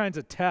 there's two kinds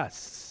of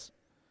tests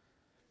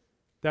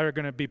that are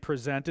going to be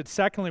presented.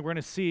 Secondly, we're going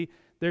to see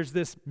there's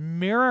this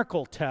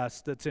miracle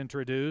test that's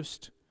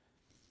introduced,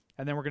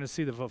 and then we're going to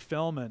see the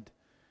fulfillment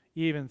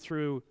even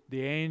through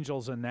the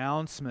angel's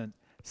announcement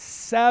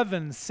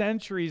 7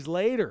 centuries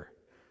later.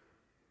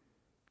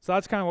 So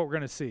that's kind of what we're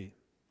going to see.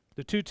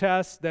 The two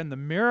tests, then the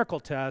miracle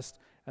test,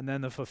 and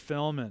then the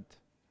fulfillment.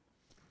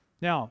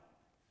 Now,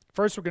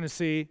 first we're going to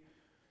see,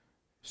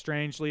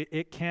 strangely,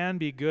 it can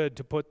be good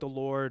to put the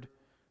Lord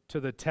to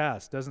the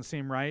test. Doesn't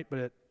seem right,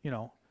 but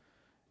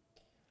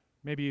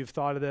maybe you've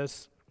thought of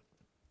this.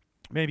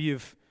 Maybe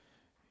you've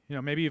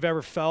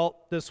ever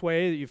felt this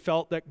way, that you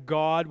felt that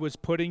God was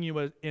putting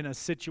you in a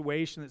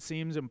situation that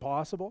seems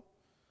impossible.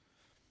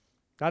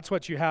 That's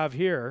what you have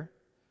here.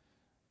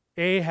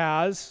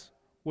 Ahaz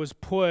was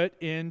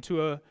put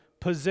into a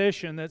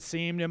position that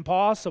seemed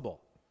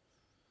impossible.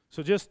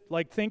 So just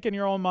think in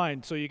your own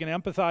mind so you can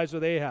empathize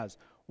with Ahaz.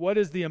 What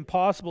is the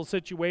impossible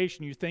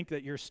situation you think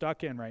that you're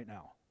stuck in right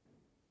now?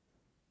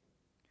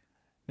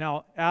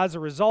 Now, as a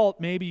result,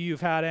 maybe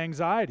you've had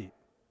anxiety.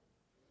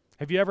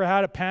 Have you ever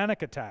had a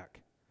panic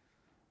attack?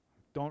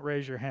 Don't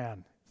raise your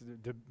hand.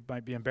 It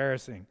might be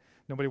embarrassing.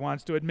 Nobody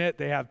wants to admit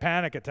they have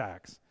panic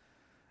attacks.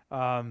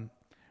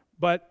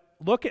 But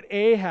look at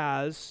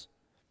Ahaz.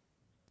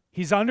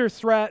 He's under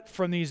threat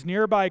from these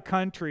nearby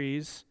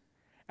countries,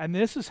 and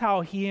this is how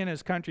he and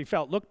his country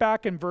felt. Look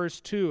back in verse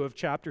 2 of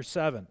chapter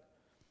 7.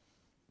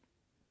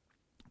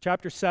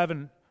 Chapter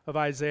 7 of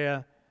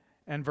Isaiah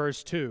and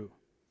verse 2.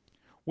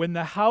 When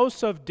the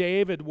house of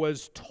David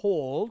was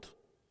told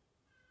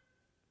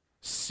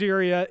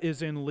Syria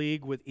is in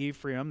league with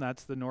Ephraim,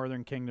 that's the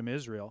northern kingdom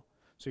Israel.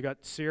 So you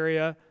got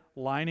Syria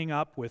lining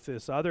up with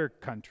this other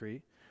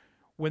country.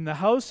 When the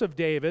house of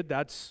David,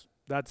 that's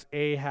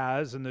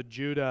Ahaz and the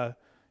Judah,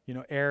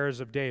 heirs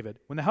of David.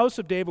 When the house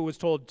of David was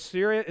told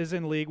Syria is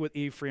in league with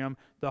Ephraim,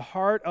 the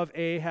heart of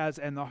Ahaz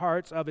and the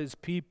hearts of his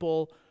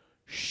people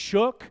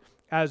shook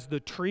as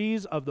the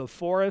trees of the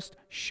forest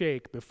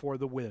shake before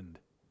the wind.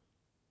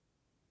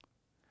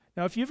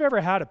 Now, if you've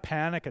ever had a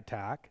panic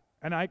attack,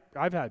 and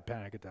I've had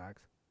panic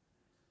attacks.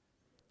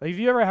 If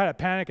you ever had a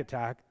panic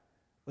attack,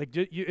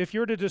 if you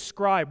were to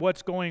describe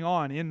what's going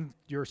on in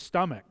your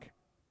stomach,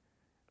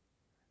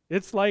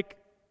 it's like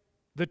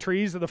the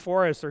trees of the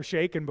forest are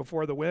shaking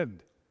before the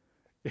wind.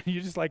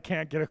 You just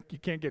can't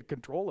get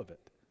control of it.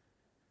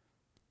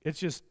 It's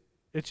just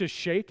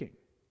shaking.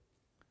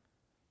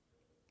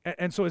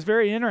 And so it's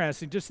very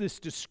interesting, just this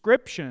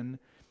description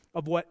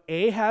of what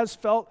Ahaz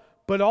felt,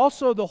 but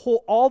also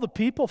all the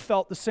people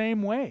felt the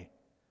same way.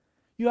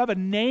 You have a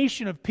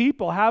nation of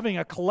people having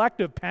a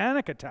collective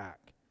panic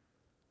attack.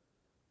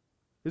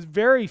 It's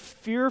very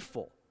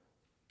fearful.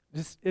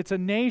 It's a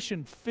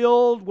nation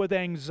filled with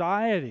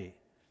anxiety,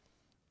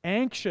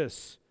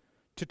 anxious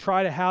to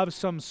try to have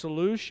some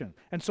solution.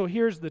 And so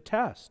here's the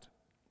test.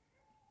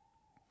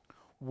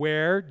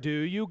 Where do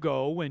you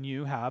go when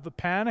you have a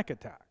panic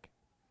attack?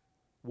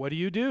 What do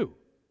you do?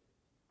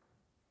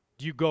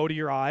 Do you go to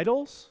your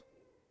idols?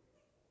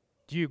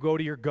 Do you go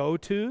to your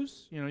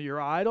go-tos,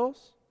 your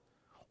idols?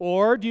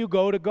 Or do you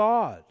go to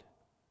God?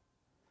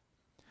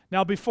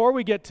 Now, before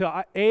we get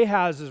to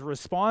Ahaz's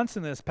response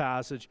in this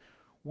passage,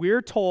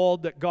 we're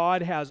told that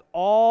God has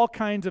all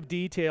kinds of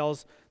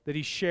details that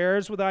he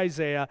shares with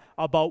Isaiah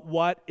about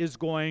what is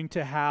going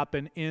to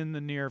happen in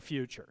the near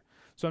future.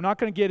 So I'm not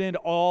going to get into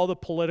all the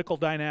political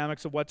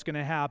dynamics of what's going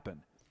to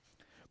happen.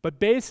 But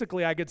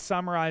basically, I could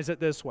summarize it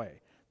this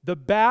way. The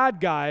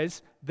bad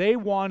guys, they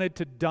wanted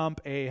to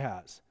dump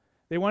Ahaz.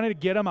 They wanted to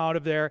get him out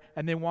of there,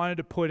 and they wanted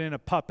to put in a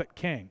puppet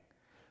king.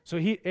 So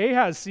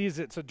Ahaz sees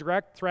it's a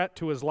direct threat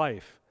to his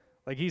life.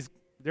 Like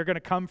they're going to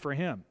come for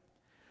him.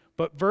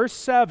 But verse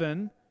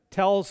 7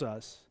 tells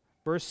us,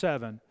 verse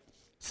 7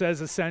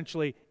 says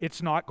essentially,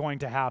 it's not going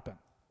to happen.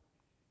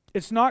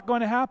 It's not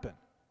going to happen.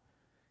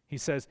 He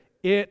says,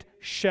 it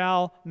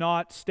shall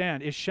not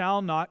stand. It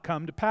shall not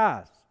come to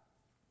pass.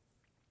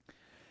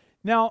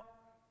 Now,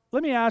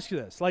 let me ask you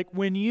this. Like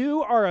when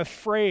you are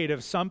afraid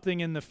of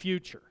something in the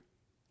future,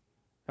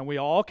 and we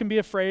all can be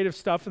afraid of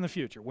stuff in the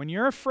future. When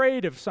you're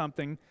afraid of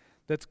something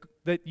that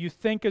you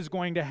think is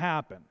going to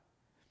happen,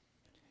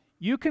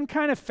 you can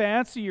kind of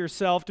fancy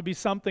yourself to be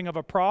something of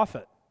a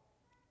prophet,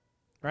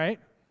 right?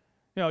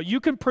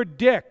 You can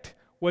predict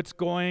what's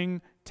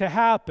going to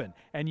happen,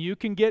 and you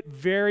can get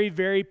very,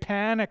 very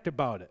panicked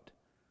about it.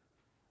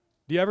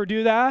 Do you ever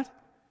do that?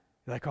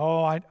 You're like,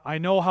 oh, I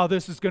know how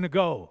this is going to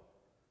go,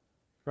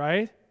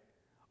 right?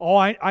 Oh,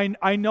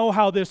 I know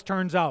how this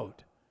turns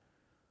out.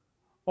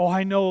 Oh,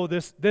 I know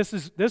this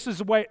is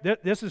the way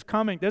this is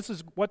coming. This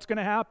is what's going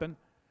to happen.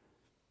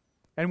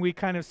 And we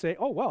kind of say,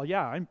 oh, well,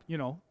 yeah,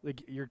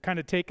 like you're kind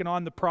of taking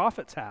on the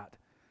prophet's hat.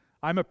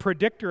 I'm a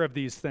predictor of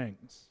these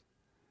things.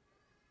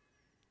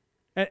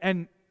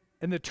 And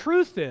the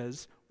truth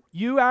is,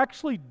 you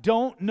actually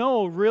don't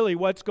know really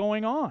what's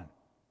going on.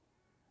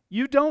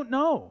 You don't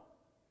know.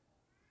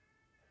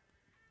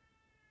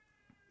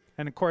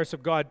 And of course,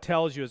 if God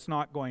tells you it's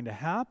not going to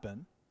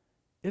happen,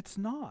 it's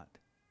not.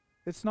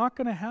 It's not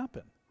going to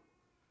happen.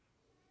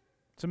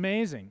 It's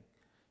amazing.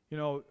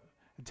 I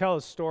tell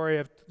a story,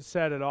 I've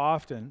said it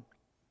often,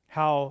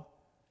 how,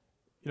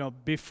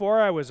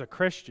 before I was a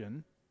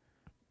Christian,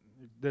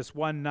 this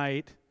one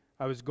night,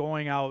 I was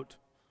going out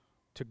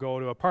to go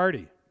to a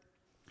party.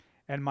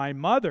 And my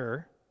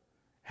mother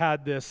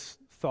had this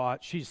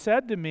thought. She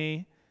said to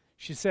me,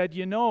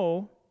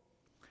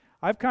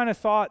 I've kind of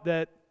thought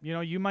that,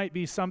 you might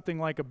be something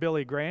like a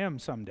Billy Graham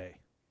someday.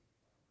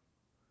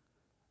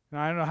 And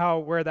I don't know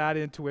where that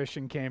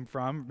intuition came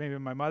from. Maybe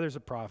my mother's a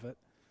prophet.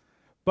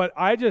 But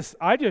I just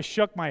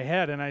shook my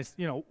head and I,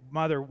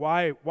 Mother,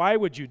 why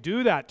would you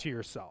do that to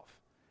yourself?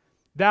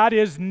 That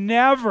is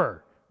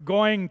never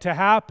going to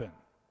happen.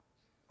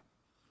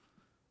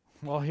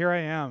 Well, here I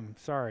am.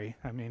 Sorry.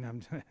 I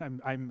mean,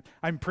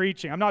 I'm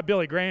preaching. I'm not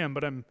Billy Graham,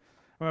 but I'm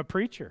a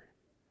preacher.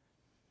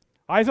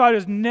 I thought it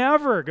was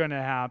never going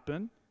to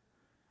happen.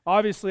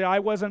 Obviously, I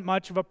wasn't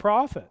much of a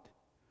prophet.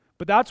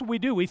 But that's what we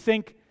do. We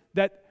think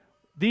that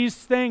these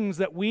things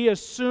that we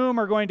assume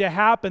are going to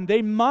happen,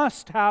 they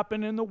must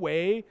happen in the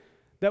way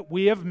that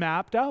we have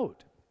mapped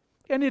out.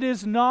 And it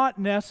is not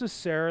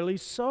necessarily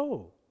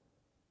so.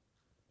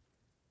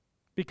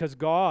 Because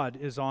God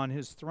is on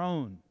his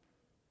throne.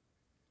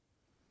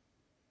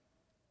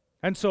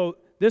 And so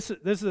this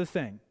is the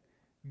thing.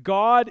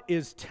 God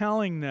is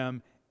telling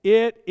them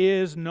it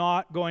is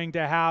not going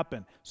to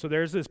happen. So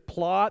there's this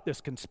plot, this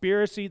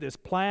conspiracy, this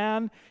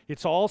plan.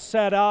 It's all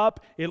set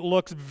up. It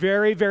looks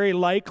very, very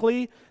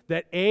likely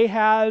that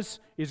Ahaz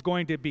is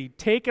going to be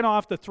taken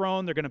off the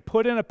throne. They're going to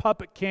put in a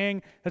puppet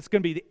king. That's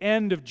going to be the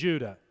end of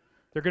Judah.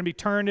 They're going to be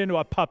turned into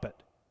a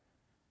puppet.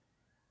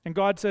 And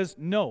God says,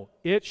 no,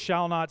 it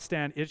shall not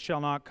stand. It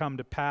shall not come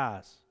to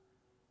pass.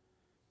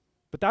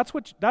 But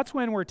that's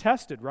when we're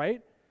tested,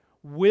 right?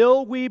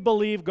 Will we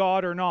believe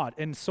God or not?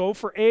 And so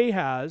for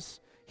Ahaz,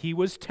 he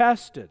was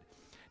tested.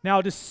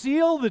 Now, to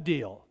seal the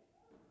deal,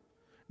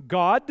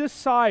 God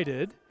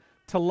decided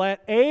to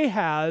let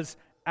Ahaz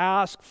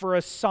ask for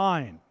a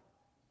sign.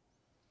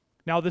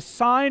 Now, the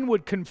sign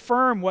would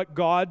confirm what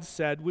God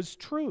said was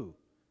true.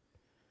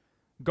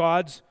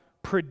 God's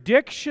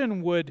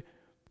prediction would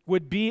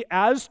be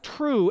as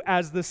true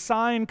as the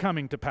sign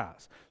coming to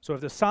pass. So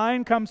if the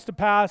sign comes to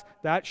pass,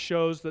 that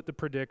shows that the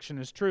prediction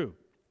is true.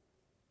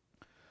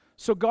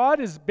 So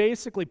God is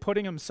basically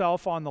putting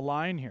himself on the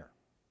line here.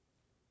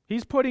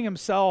 He's putting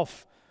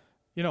himself,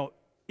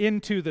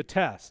 into the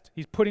test.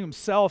 He's putting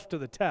himself to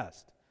the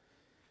test.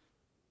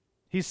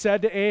 He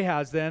said to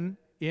Ahaz then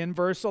in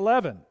verse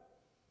 11,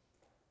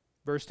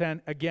 Verse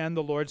 10, again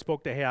the Lord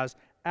spoke to Ahaz,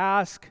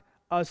 ask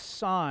a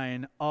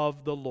sign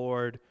of the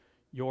Lord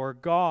your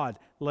God.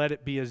 Let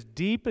it be as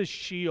deep as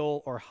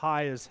Sheol or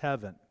high as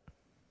heaven.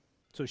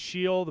 So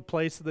Sheol, the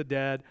place of the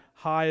dead,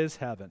 high as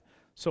heaven.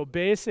 So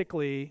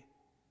basically,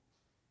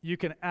 you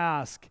can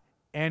ask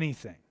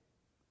anything.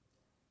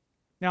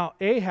 Now,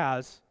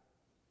 Ahaz,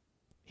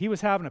 he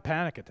was having a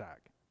panic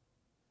attack.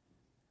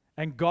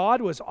 And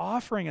God was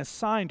offering a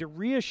sign to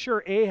reassure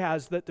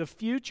Ahaz that the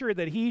future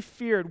that he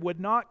feared would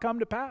not come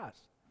to pass.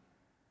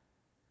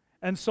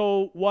 And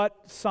so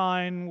what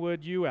sign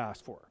would you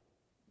ask for?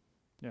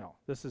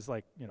 This is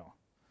like,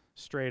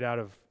 straight out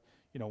of,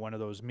 one of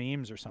those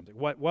memes or something.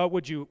 What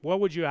would you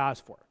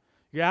ask for?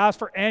 You ask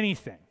for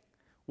anything.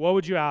 What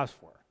would you ask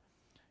for?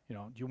 Do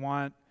you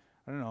want,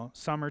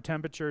 summer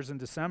temperatures in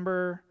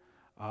December?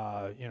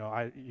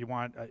 You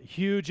want a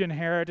huge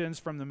inheritance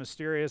from the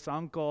mysterious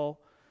uncle.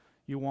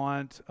 You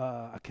want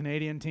a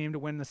Canadian team to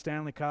win the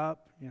Stanley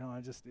Cup.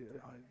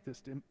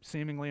 Just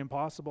seemingly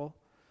impossible.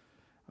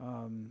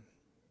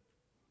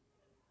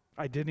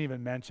 I didn't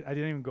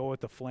even go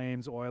with the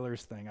Flames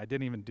Oilers thing. I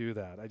didn't even do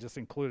that. I just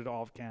included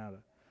all of Canada.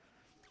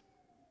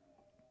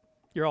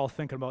 You're all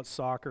thinking about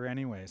soccer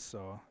anyway,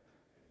 so.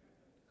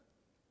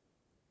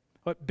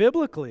 But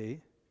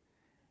biblically,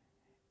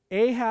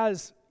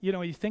 Ahaz,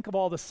 you think of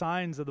all the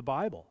signs of the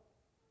Bible.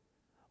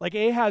 Like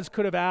Ahaz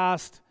could have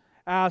asked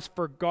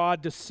for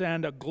God to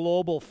send a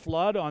global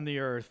flood on the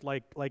earth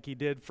like he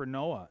did for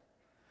Noah.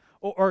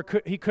 Or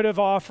he could have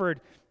offered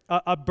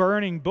a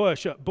burning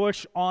bush, a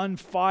bush on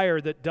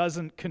fire that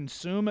doesn't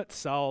consume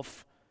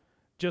itself,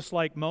 just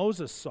like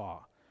Moses saw.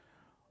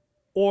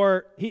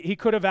 Or he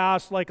could have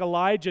asked, like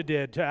Elijah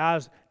did, to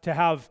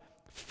have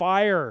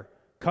fire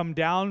come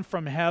down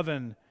from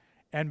heaven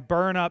and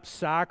burn up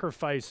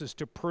sacrifices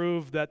to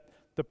prove that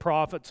the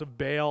prophets of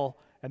Baal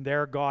and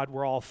their God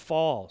were all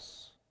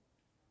false.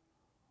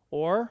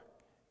 Or,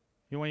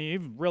 when you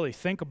even really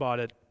think about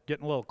it,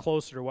 getting a little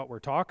closer to what we're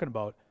talking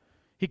about,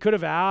 he could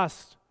have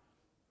asked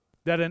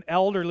that an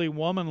elderly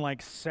woman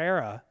like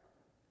Sarah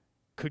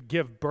could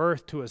give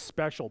birth to a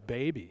special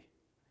baby.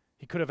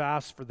 He could have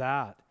asked for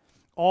that.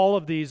 All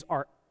of these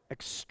are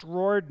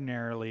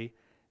extraordinarily,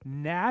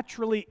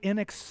 naturally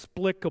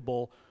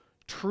inexplicable,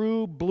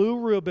 true blue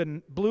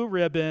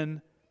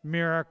ribbon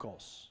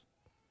miracles.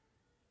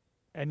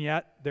 And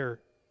yet they're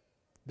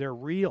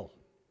real.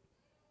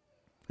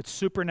 It's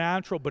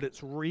supernatural, but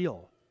it's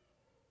real.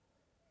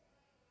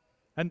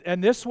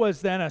 And this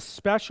was then a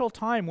special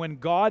time when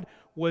God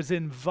was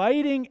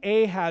inviting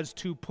Ahaz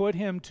to put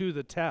him to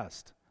the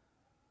test.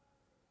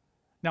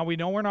 Now we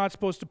know we're not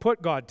supposed to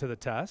put God to the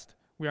test.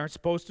 We aren't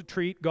supposed to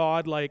treat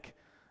God like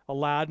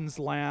Aladdin's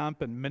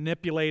lamp and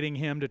manipulating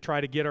him to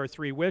try to get our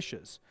 3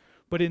 wishes.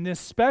 But in this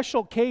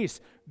special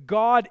case,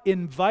 God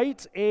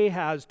invites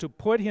Ahaz to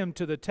put him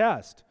to the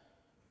test.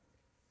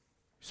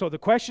 So the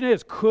question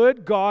is,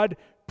 could God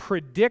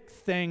predict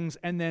things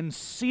and then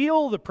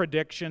seal the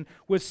prediction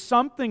with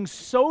something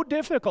so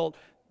difficult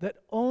that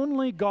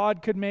only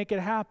God could make it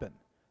happen?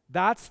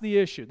 That's the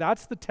issue.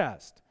 That's the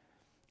test.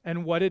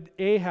 And what did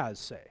Ahaz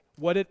say?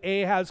 What did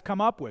Ahaz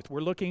come up with?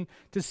 We're looking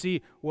to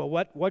see, well,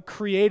 what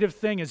creative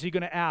thing is he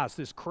going to ask?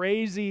 This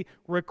crazy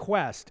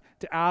request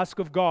to ask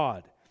of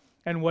God.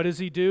 And what does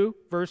he do?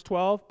 Verse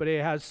 12, but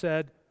Ahaz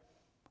said,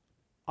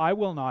 I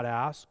will not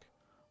ask.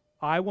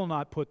 I will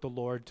not put the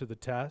Lord to the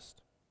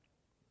test.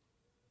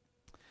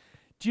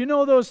 Do you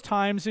know those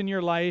times in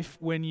your life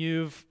when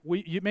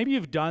maybe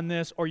you've done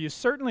this, or you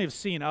certainly have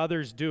seen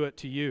others do it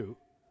to you,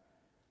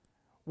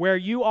 where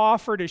you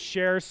offer to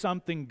share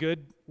something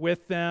good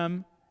with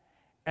them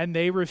and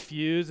they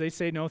refuse, they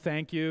say no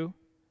thank you?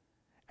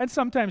 And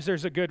sometimes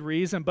there's a good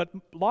reason, but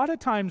a lot of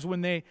times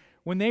when they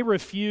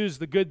refuse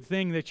the good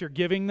thing that you're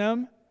giving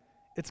them,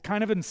 it's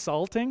kind of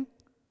insulting.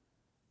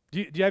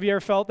 Have you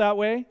ever felt that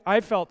way?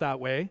 I've felt that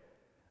way.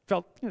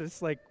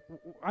 It's like,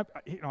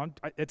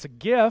 it's a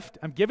gift.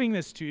 I'm giving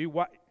this to you.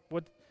 What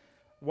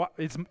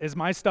is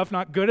my stuff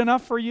not good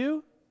enough for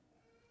you?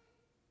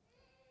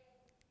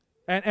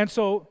 And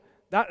so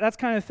that's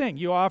kind of thing.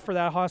 You offer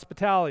that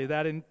hospitality,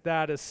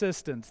 that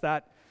assistance,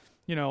 that,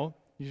 you're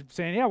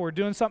saying, yeah, we're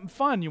doing something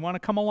fun. You want to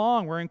come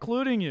along? We're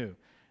including you.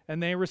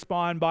 And they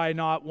respond by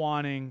not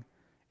wanting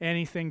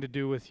anything to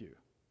do with you.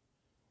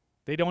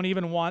 They don't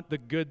even want the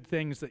good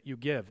things that you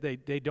give.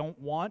 They don't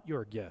want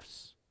your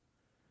gifts.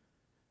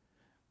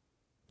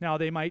 Now,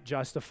 they might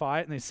justify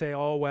it and they say,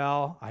 oh,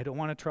 well, I don't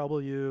want to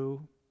trouble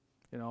you.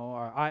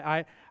 Or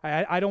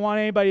I don't want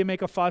anybody to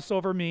make a fuss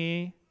over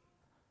me.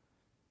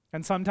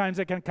 And sometimes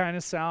it can kind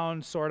of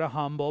sound sort of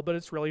humble, but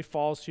it's really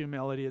false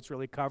humility. It's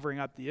really covering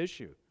up the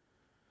issue.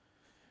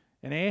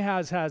 And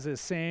Ahaz has this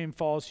same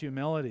false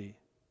humility.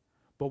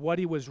 But what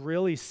he was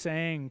really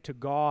saying to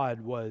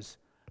God was,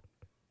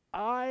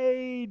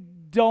 I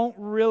don't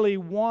really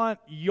want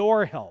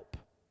your help.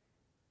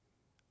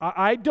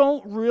 I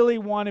don't really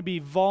want to be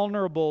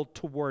vulnerable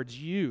towards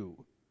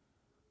you.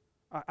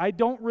 I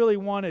don't really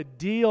want to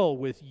deal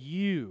with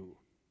you.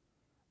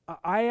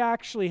 I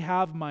actually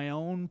have my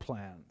own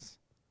plans.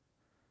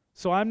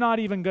 So I'm not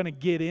even going to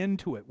get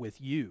into it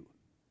with you.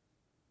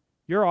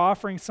 You're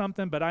offering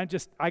something, but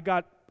I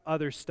got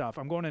other stuff.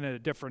 I'm going in a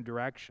different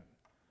direction.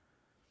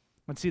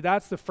 And see,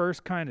 that's the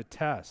first kind of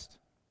test.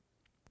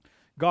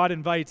 God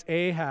invites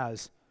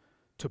Ahaz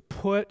to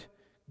put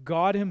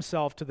God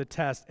himself to the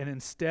test, and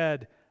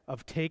instead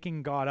of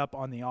taking God up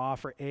on the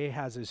offer,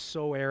 Ahaz is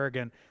so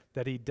arrogant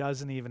that he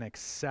doesn't even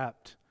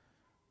accept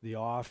the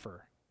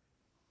offer.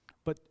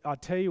 But I'll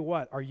tell you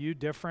what, are you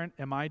different?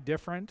 Am I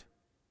different?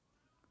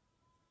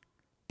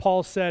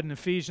 Paul said in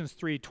Ephesians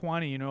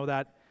 3:20, you know,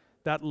 that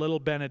little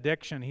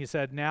benediction, he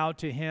said, "Now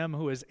to him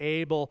who is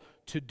able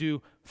to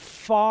do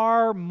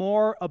far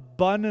more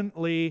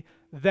abundantly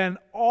than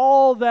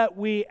all that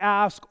we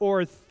ask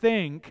or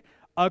think,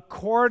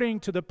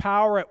 according to the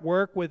power at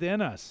work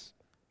within us."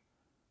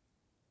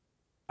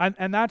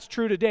 And that's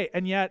true today.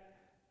 And yet,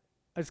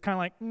 it's kind of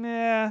like,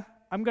 nah,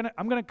 I'm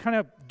gonna kind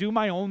of do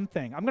my own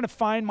thing. I'm gonna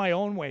find my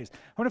own ways.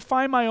 I'm gonna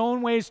find my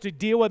own ways to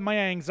deal with my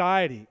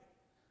anxiety.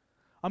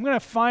 I'm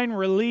gonna find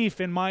relief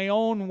in my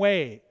own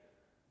way.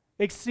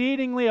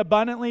 Exceedingly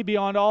abundantly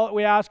beyond all that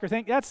we ask or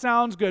think. That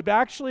sounds good, but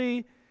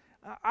actually,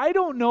 I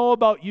don't know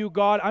about you,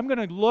 God. I'm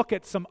going to look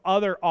at some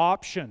other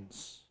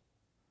options.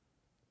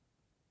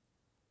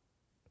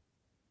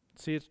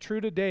 See, it's true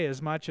today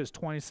as much as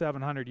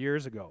 2,700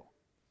 years ago.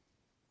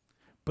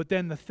 But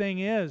then the thing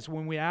is,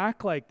 when we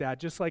act like that,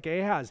 just like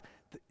Ahaz,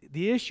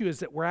 the issue is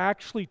that we're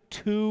actually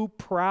too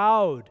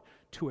proud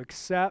to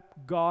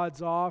accept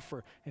God's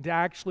offer and to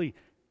actually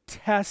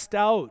test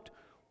out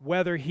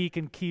whether he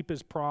can keep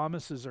his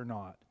promises or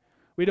not.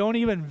 We don't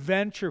even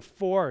venture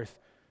forth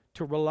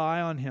to rely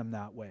on him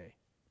that way.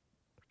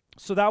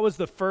 So that was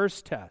the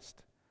first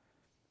test.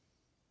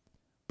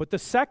 But the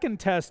second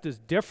test is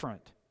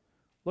different.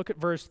 Look at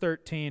verse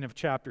 13 of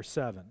chapter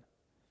 7.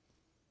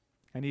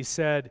 And he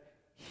said,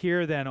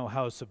 "Hear then, O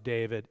house of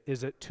David,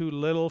 is it too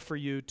little for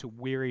you to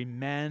weary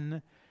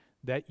men,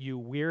 that you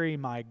weary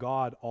my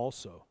God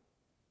also?"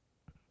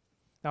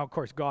 Now, of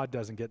course, God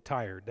doesn't get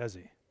tired, does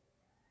he?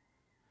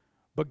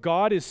 But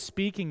God is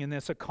speaking in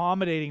this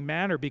accommodating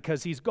manner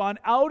because he's gone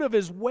out of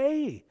his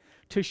way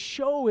to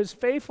show his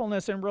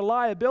faithfulness and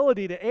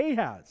reliability to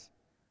Ahaz.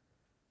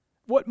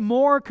 What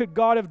more could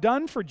God have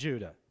done for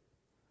Judah?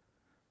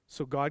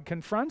 So God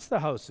confronts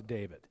the house of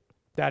David.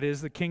 That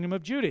is the kingdom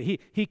of Judah.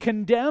 He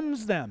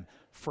condemns them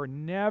for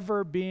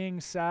never being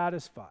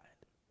satisfied.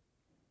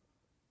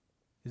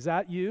 Is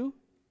that you?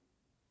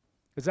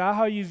 Is that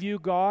how you view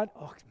God?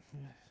 Oh,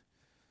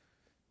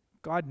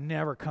 God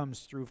never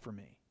comes through for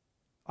me.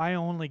 I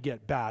only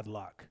get bad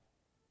luck.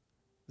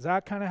 Is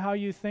that kind of how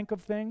you think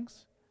of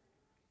things?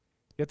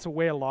 It's a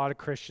way a lot of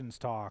Christians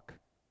talk.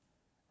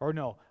 Or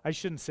no, I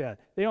shouldn't say that.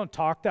 They don't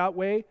talk that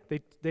way.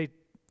 They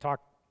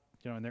talk,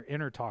 in their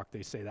inner talk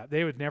they say that.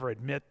 They would never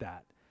admit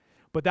that.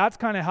 But that's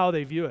kind of how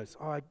they view us.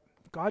 Oh,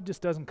 God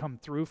just doesn't come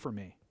through for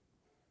me.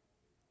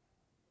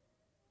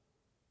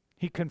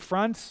 He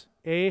confronts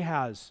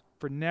Ahaz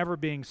for never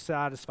being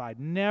satisfied,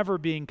 never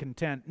being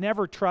content,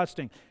 never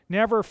trusting,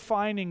 never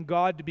finding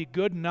God to be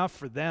good enough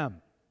for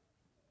them.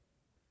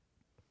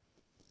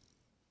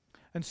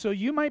 And so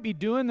you might be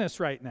doing this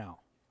right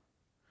now,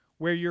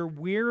 where you're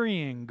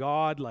wearying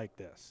God like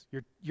this.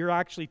 You're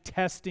actually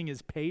testing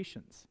his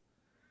patience.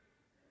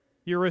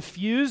 You're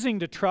refusing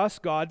to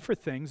trust God for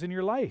things in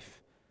your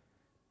life.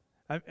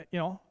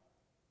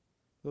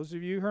 Those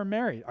of you who are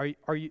married,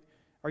 are you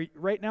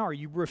right now, are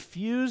you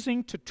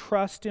refusing to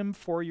trust him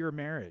for your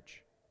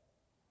marriage?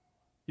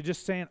 You're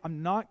just saying,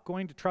 I'm not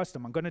going to trust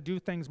him. I'm going to do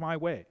things my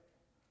way.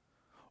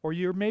 Or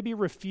you're maybe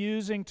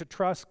refusing to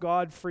trust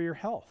God for your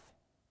health.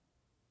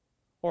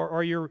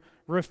 Or you're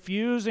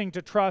refusing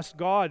to trust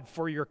God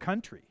for your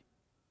country.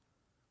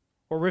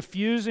 Or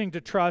refusing to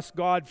trust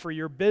God for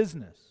your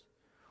business.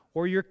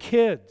 Or your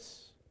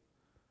kids.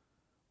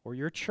 Or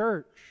your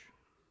church.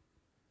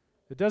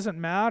 It doesn't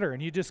matter,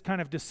 and you just kind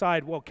of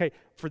decide, well, okay,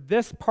 for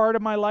this part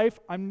of my life,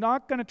 I'm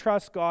not going to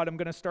trust God. I'm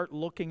going to start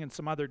looking in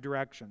some other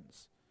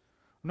directions.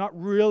 I'm not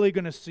really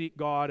going to seek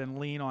God and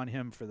lean on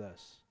him for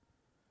this.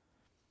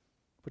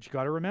 But you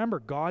got to remember,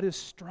 God is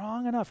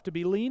strong enough to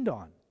be leaned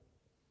on.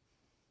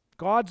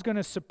 God's going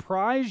to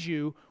surprise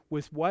you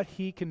with what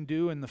he can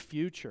do in the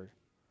future.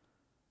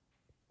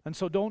 And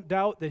so don't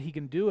doubt that he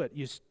can do it.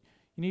 You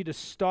need to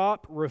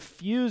stop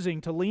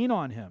refusing to lean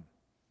on him.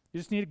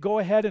 You just need to go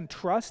ahead and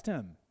trust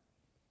him.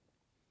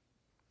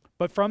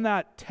 But from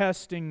that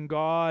testing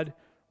God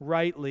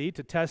rightly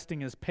to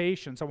testing his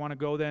patience, I want to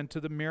go then to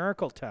the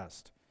miracle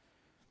test.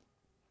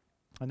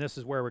 And this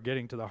is where we're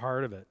getting to the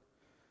heart of it.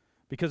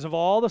 Because of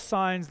all the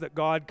signs that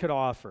God could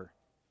offer,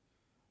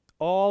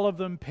 all of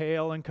them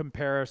pale in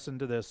comparison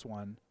to this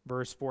one.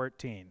 Verse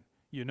 14.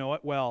 You know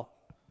it well.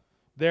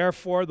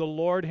 Therefore the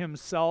Lord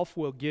himself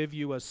will give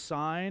you a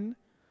sign.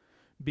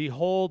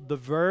 Behold, the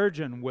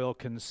virgin will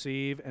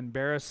conceive and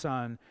bear a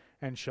son,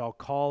 and shall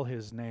call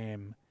his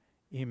name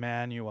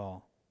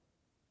Emmanuel.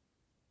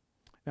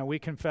 Now we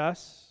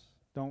confess,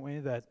 don't we,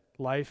 that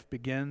life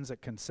begins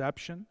at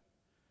conception.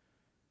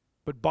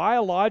 But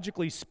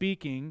biologically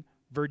speaking,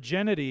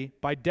 virginity,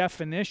 by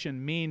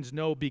definition, means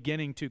no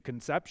beginning to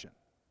conception,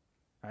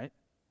 right?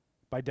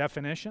 By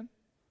definition.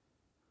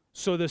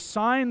 So the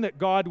sign that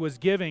God was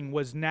giving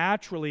was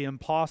naturally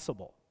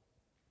impossible.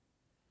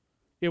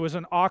 It was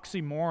an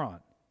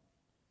oxymoron.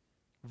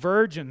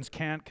 Virgins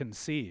can't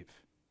conceive.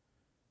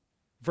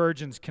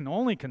 Virgins can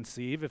only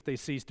conceive if they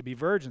cease to be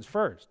virgins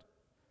first.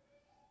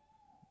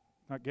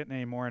 Not getting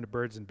any more into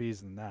birds and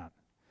bees than that.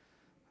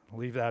 I'll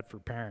leave that for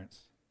parents.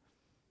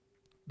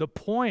 The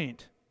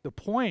point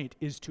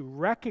is to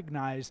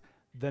recognize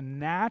the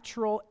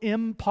natural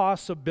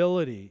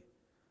impossibility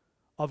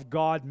of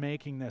God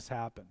making this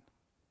happen.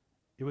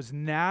 It was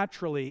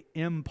naturally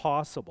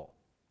impossible.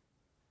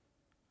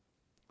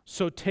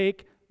 So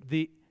take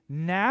the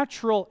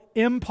natural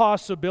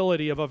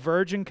impossibility of a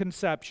virgin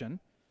conception,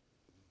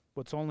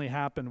 what's only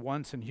happened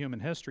once in human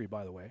history,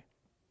 by the way.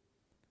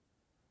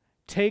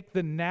 Take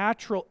the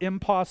natural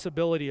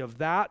impossibility of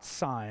that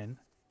sign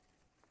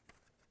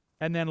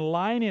and then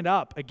line it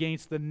up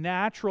against the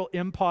natural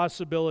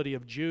impossibility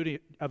of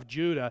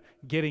Judah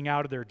getting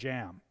out of their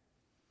jam.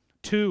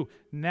 Two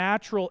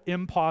natural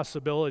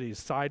impossibilities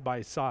side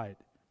by side.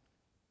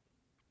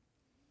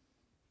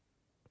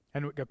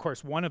 And of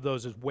course, one of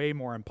those is way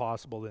more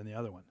impossible than the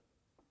other one.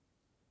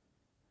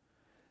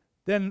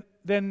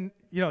 Then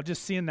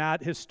just seeing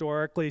that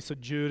historically, so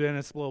Judah and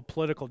its little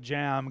political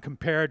jam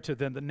compared to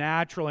then the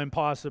natural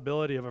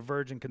impossibility of a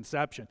virgin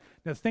conception.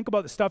 Now think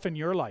about the stuff in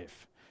your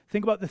life.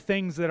 Think about the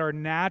things that are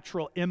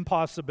natural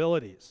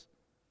impossibilities.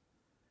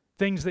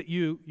 Things that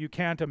you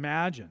can't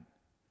imagine.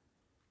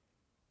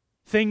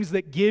 Things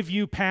that give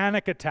you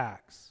panic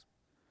attacks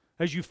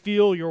as you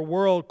feel your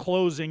world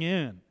closing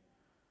in.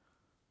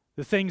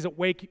 The things that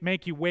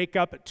make you wake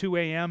up at 2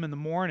 a.m. in the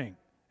morning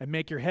and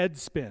make your head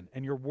spin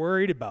and you're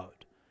worried about,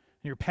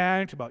 and you're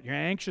panicked about, you're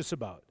anxious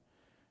about.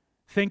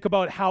 Think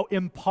about how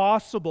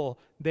impossible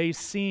they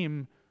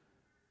seem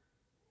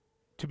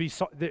to be,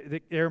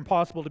 they're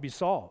impossible to be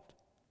solved.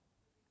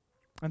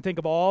 And think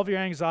of all of your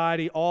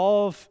anxiety,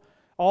 all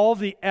of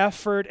the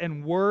effort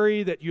and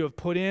worry that you have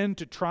put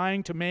into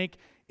trying to make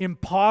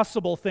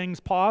impossible things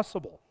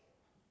possible.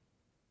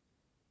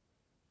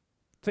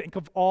 Think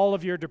of all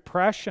of your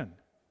depression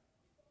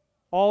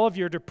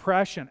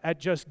at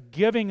just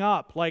giving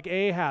up like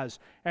Ahaz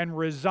and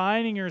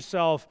resigning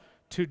yourself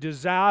to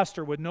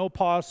disaster with no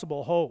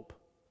possible hope.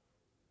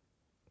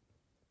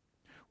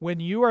 When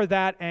you are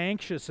that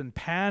anxious and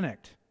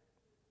panicked,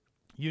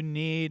 you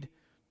need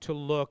to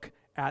look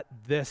at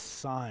this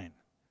sign.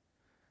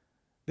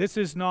 This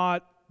is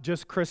not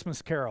just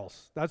Christmas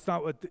carols. That's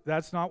not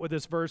what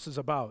this verse is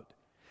about.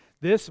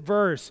 This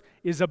verse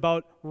is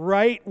about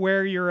right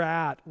where you're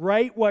at,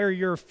 right where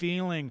you're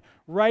feeling,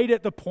 right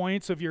at the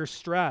points of your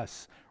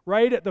stress,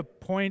 right at the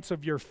points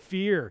of your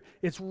fear.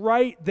 It's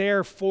right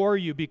there for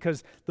you,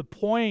 because the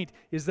point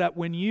is that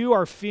when you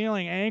are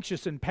feeling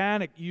anxious and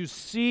panicked, you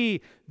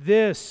see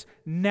this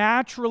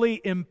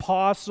naturally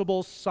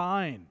impossible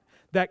sign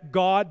that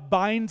God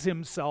binds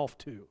himself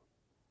to.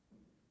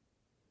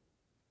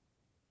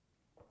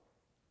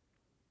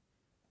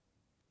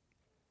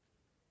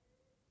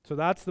 So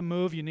that's the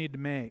move you need to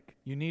make.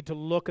 You need to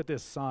look at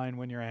this sign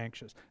when you're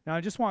anxious. Now, I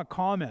just want to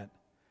comment,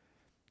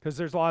 because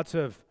there's lots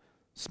of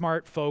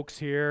smart folks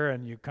here,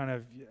 and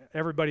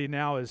everybody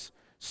now is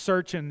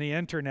searching the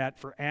internet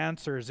for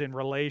answers in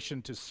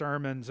relation to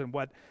sermons and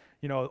what,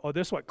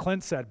 this is what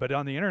Clint said, but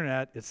on the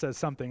internet it says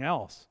something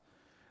else.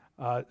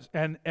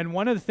 And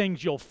one of the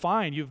things you'll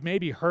find, you've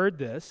maybe heard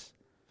this,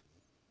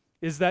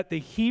 is that the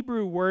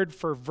Hebrew word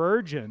for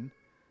virgin,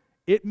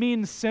 it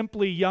means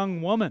simply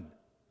young woman.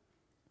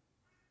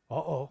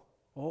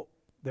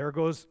 There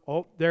goes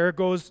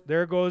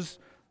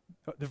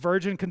the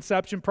virgin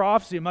conception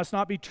prophecy. It must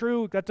not be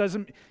true. That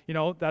doesn't,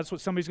 that's what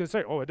somebody's going to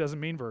say. It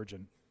doesn't mean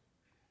virgin.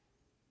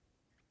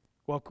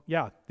 Well,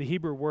 yeah, the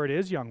Hebrew word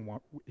is young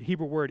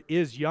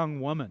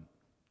woman.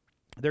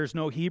 There's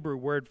no Hebrew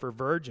word for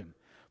virgin.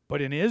 But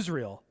in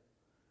Israel,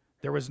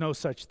 there was no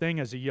such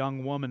thing as a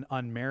young woman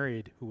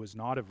unmarried who was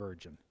not a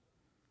virgin.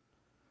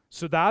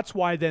 So that's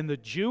why then the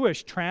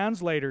Jewish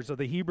translators of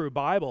the Hebrew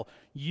Bible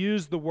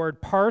use the word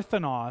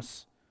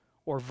parthenos,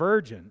 or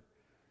virgin,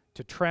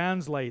 to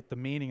translate the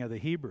meaning of the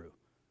Hebrew.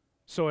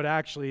 So it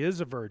actually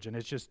is a virgin.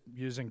 It's just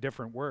using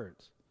different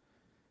words.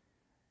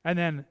 And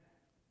then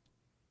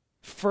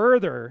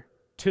further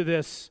to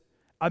this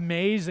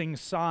amazing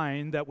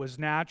sign that was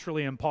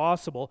naturally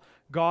impossible,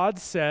 God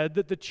said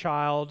that the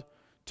child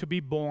to be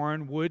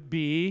born would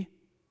be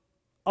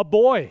a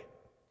boy.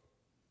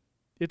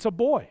 It's a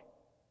boy.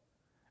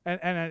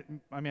 And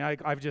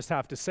I just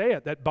have to say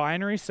it, that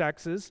binary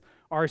sexes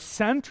are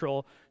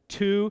central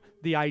to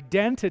the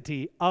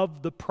identity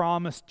of the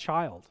promised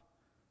child.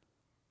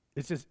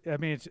 It's just,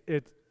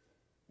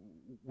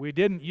 we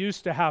didn't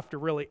used to have to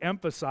really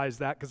emphasize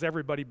that because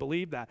everybody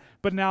believed that.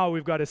 But now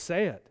we've got to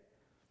say it.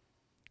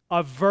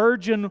 A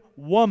virgin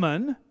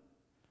woman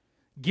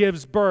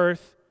gives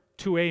birth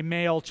to a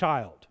male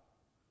child.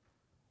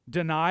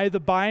 Deny the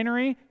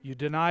binary, you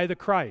deny the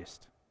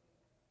Christ.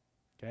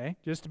 Okay?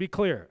 Just to be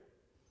clear.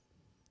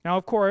 Now,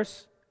 of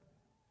course,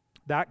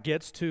 that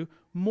gets to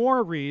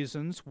more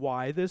reasons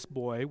why this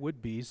boy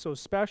would be so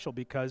special,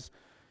 because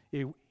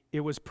it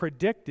was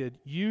predicted,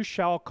 you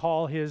shall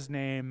call his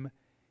name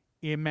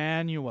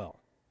Emmanuel.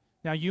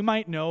 Now, you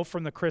might know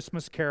from the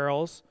Christmas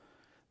carols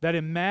that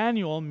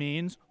Emmanuel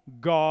means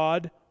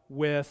God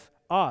with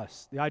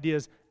us. The idea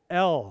is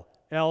El.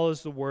 El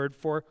is the word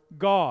for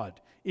God.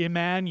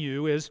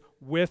 Emmanuel is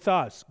with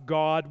us,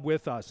 God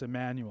with us,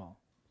 Emmanuel.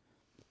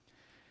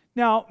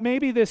 Now,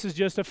 maybe this is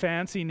just a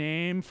fancy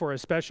name for a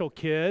special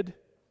kid.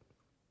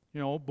 You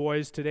know,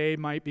 boys today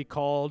might be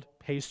called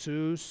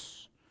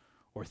Jesus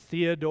or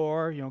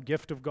Theodore,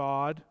 gift of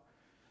God.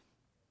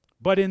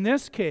 But in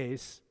this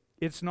case,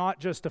 it's not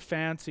just a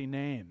fancy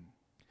name.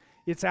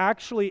 It's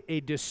actually a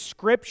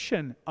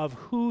description of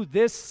who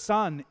this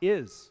son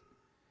is.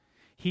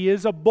 He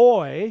is a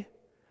boy,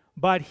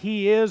 but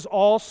he is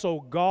also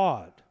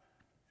God.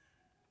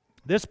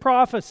 This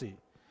prophecy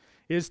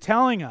is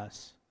telling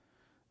us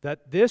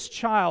that this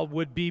child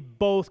would be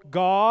both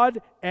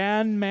God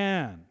and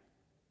man.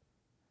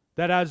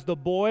 That as the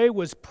boy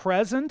was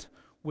present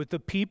with the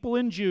people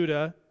in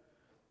Judah,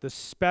 the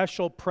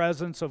special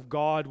presence of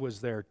God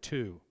was there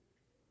too.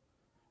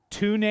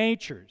 Two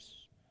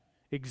natures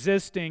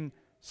existing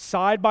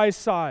side by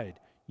side,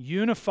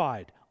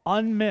 unified,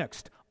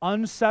 unmixed,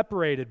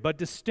 unseparated, but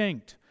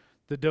distinct.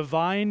 The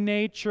divine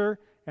nature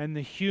and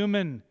the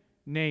human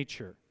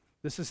nature.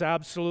 This is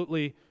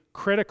absolutely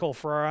critical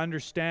for our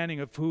understanding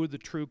of who the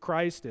true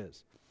Christ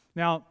is.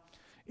 Now,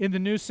 in the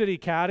New City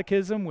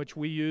Catechism, which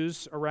we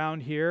use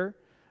around here,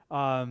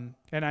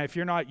 if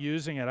you're not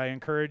using it, I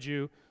encourage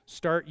you,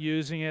 start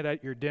using it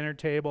at your dinner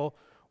table,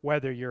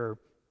 whether you're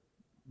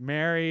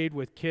married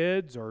with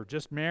kids or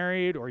just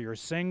married or you're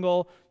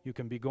single. You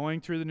can be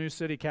going through the New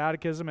City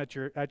Catechism at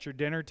your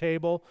dinner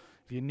table.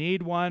 If you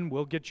need one,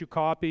 we'll get you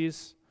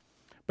copies.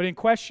 But in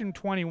question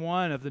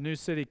 21 of the New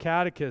City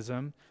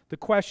Catechism, the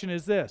question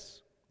is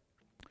this: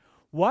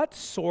 what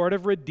sort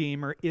of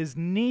Redeemer is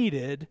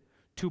needed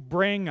to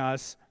bring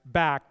us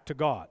back to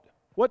God?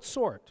 What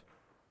sort?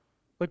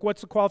 Like,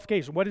 what's the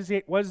qualification? What is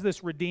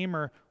this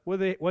Redeemer, what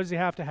does he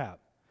have to have?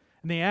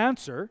 And the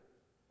answer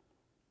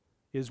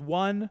is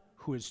one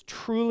who is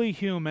truly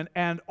human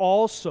and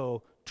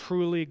also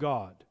truly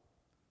God.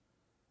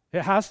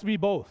 It has to be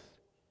both.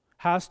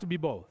 Has to be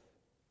both.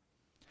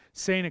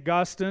 St.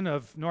 Augustine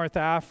of North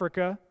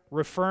Africa,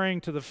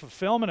 referring to the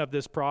fulfillment of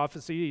this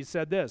prophecy, he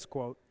said this,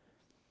 quote,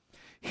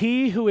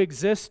 "He who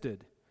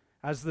existed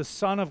as the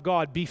Son of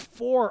God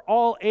before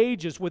all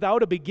ages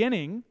without a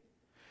beginning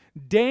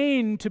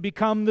deigned to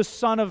become the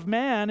Son of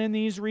Man in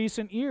these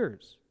recent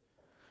years.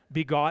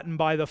 Begotten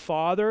by the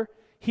Father,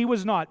 he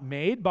was not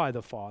made by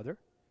the Father.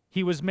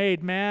 He was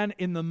made man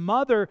in the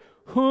mother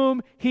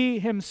whom he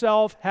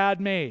himself had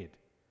made,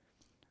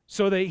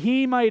 so that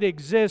he might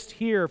exist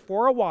here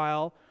for a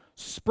while,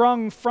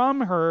 sprung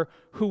from her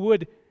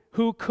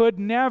who could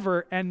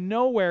never and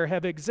nowhere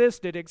have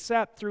existed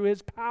except through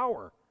his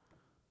power."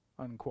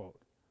 Unquote.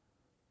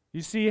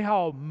 You see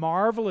how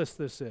marvelous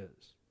this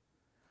is?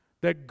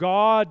 That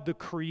God, the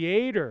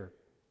creator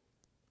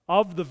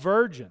of the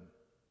Virgin,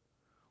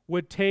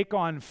 would take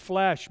on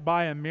flesh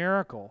by a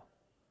miracle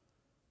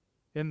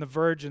in the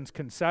Virgin's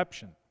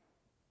conception.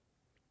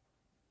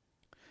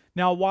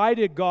 Now, why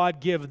did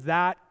God give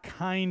that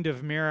kind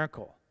of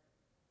miracle?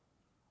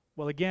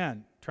 Well,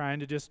 again, trying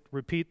to just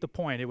repeat the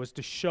point. It was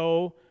to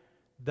show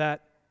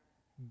that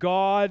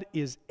God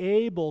is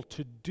able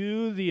to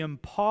do the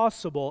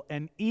impossible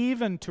and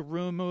even to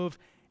remove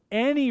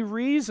any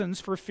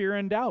reasons for fear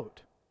and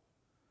doubt.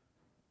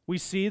 We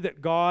see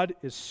that God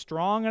is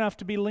strong enough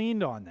to be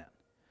leaned on then.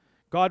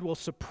 God will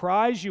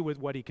surprise you with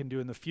what he can do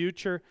in the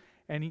future,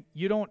 and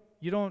you don't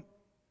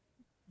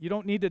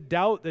need to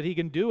doubt that he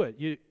can do it.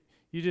 You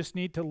just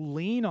need to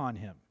lean on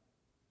him.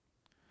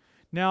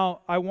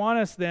 Now, I want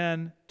us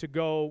then to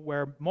go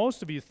where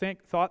most of you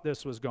thought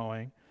this was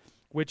going,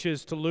 which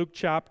is to Luke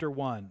chapter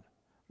 1.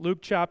 Luke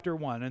chapter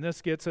 1. And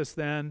this gets us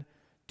then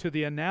to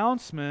the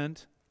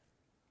announcement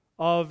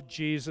of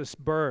Jesus'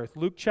 birth.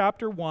 Luke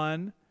chapter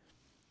 1,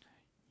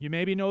 you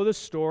maybe know the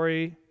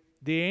story.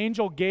 The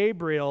angel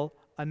Gabriel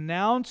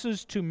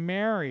announces to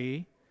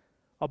Mary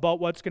about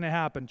what's going to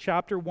happen.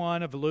 Chapter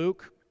 1 of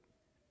Luke,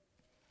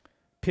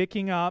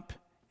 picking up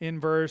in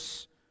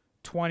verse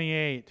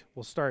 28.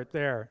 We'll start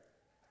there.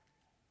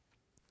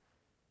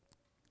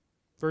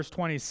 Verse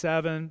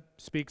 27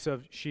 speaks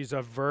of she's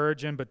a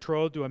virgin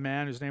betrothed to a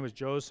man whose name was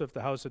Joseph,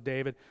 the house of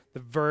David. The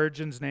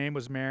virgin's name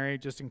was Mary,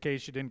 just in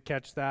case you didn't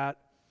catch that.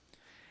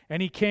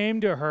 And he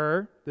came to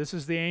her, this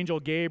is the angel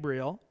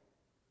Gabriel.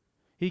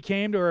 He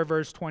came to her,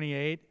 verse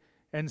 28,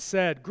 and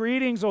said,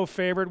 "Greetings, O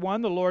favored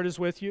one, the Lord is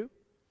with you."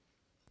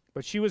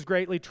 But she was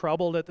greatly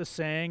troubled at the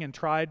saying and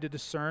tried to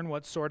discern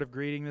what sort of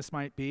greeting this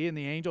might be. And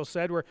the angel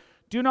said to her,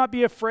 "Do not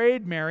be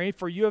afraid, Mary,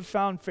 for you have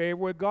found favor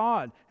with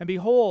God. And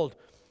behold,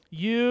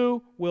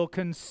 you will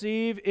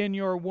conceive in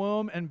your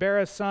womb and bear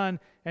a son,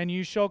 and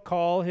you shall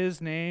call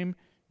his name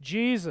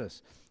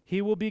Jesus.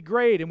 He will be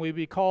great and will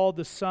be called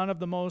the Son of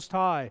the Most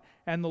High.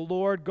 And the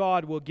Lord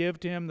God will give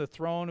to him the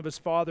throne of his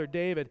father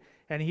David,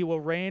 and he will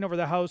reign over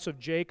the house of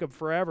Jacob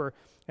forever,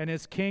 and of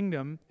his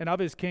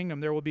kingdom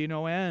there will be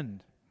no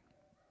end.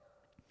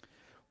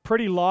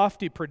 Pretty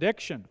lofty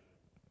prediction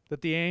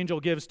that the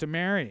angel gives to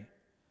Mary.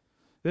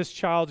 This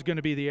child's going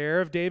to be the heir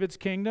of David's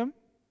kingdom.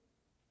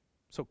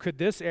 So could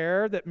this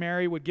heir that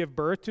Mary would give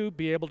birth to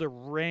be able to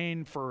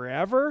reign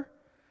forever?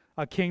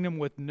 A kingdom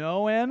with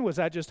no end? Was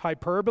that just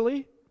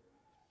hyperbole?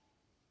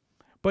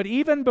 But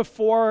even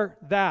before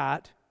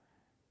that,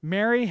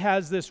 Mary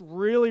has this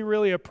really,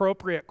 really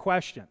appropriate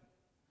question.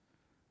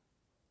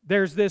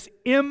 There's this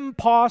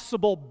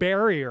impossible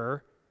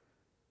barrier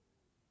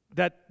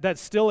that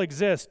still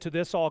exists to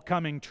this all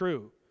coming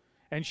true.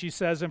 And she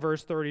says in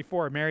verse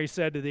 34, Mary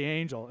said to the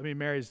angel,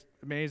 Mary's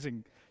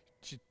amazing.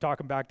 She's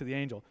talking back to the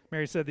angel.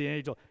 Mary said to the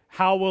angel,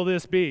 "How will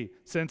this be,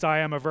 since I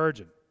am a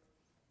virgin?"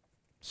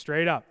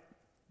 Straight up.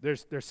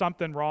 There's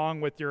something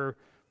wrong with your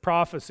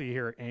prophecy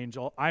here,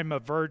 angel. I'm a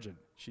virgin,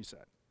 she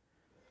said.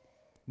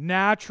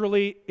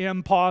 Naturally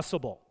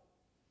impossible.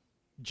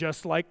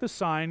 Just like the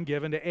sign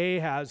given to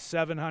Ahaz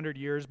 700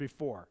 years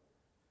before.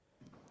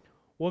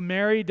 Well,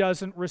 Mary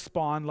doesn't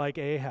respond like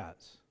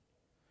Ahaz.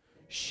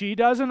 She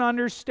doesn't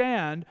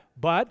understand,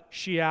 but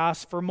she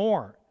asks for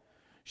more.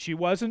 She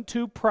wasn't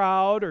too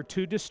proud or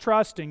too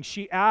distrusting.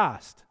 She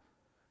asked,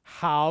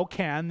 "How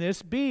can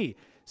this be,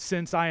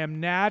 since I am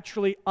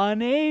naturally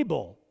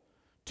unable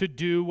to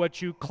do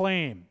what you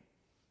claim?"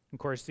 Of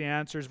course, the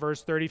answer is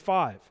verse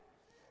 35.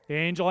 The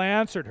angel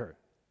answered her,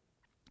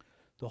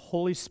 "The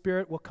Holy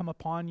Spirit will come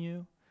upon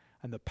you,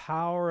 and the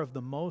power of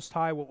the Most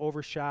High will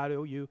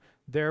overshadow you.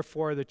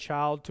 Therefore, the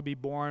child to be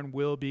born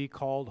will be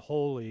called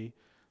Holy,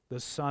 the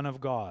Son of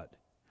God."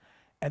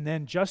 And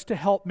then just to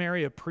help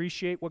Mary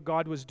appreciate what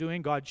God was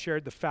doing, God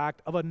shared the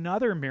fact of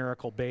another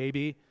miracle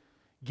baby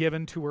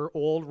given to her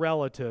old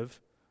relative.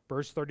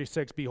 Verse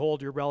 36,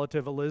 "Behold, your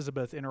relative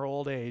Elizabeth in her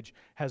old age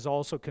has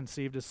also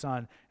conceived a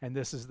son, and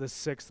this is the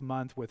 6th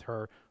month with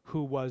her,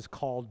 who was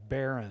called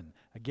barren."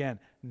 Again,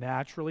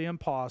 naturally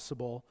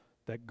impossible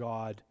that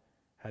God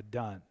had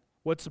done.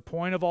 What's the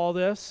point of all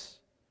this?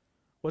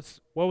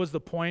 What was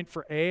the point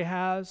for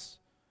Ahaz?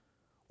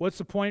 What's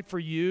the point for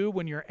you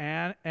when you're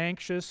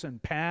anxious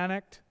and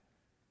panicked?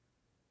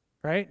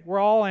 Right? We're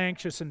all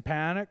anxious and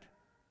panicked.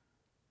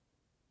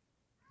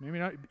 Maybe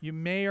not. You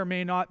may or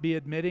may not be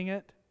admitting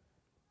it.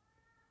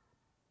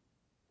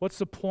 What's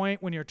the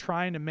point when you're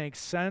trying to make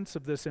sense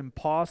of this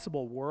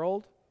impossible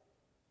world?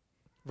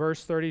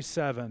 Verse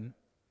 37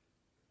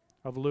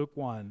 of Luke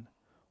 1.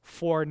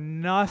 "For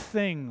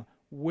nothing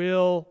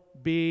will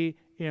be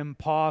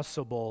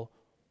impossible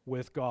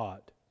with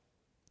God."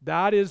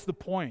 That is the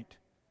point.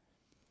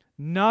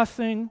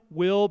 Nothing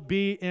will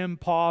be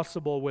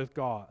impossible with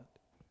God.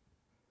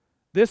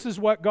 This is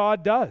what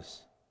God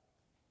does.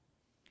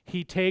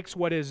 He takes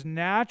what is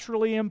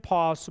naturally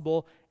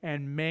impossible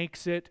and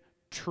makes it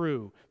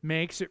true,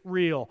 makes it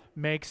real,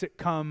 makes it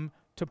come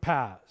to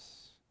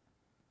pass.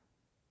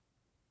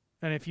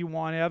 And if you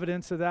want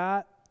evidence of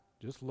that,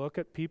 just look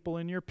at people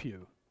in your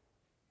pew.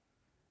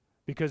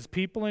 Because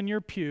people in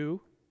your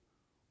pew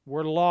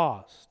were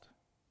lost,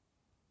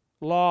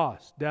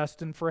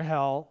 destined for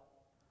hell,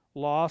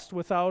 lost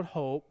without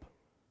hope,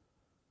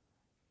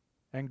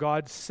 and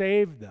God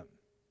saved them,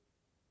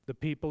 the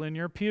people in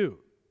your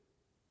pew.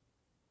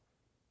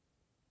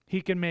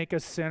 He can make a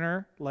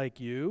sinner like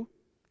you,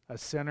 a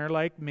sinner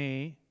like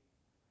me,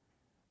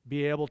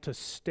 be able to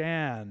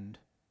stand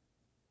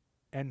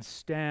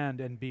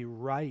and be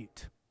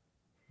right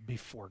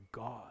before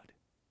God.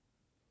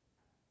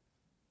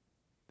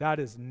 That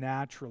is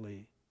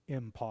naturally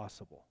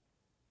impossible.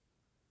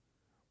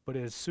 But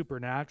it is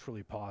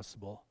supernaturally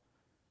possible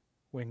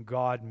when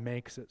God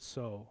makes it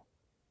so.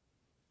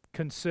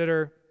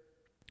 Consider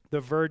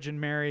the Virgin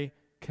Mary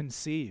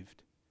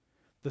conceived.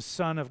 The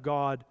Son of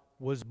God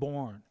was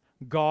born.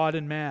 God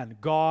and man,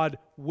 God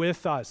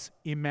with us,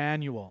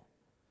 Emmanuel.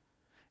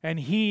 And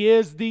He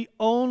is the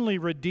only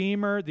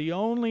Redeemer, the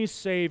only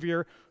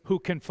Savior who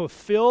can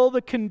fulfill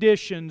the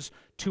conditions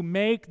to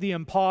make the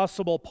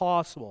impossible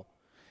possible.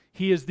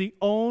 He is the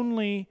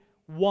only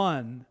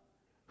one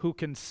who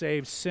can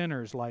save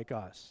sinners like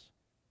us.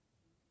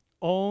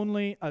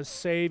 Only a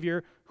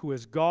Savior who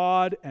is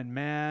God and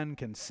man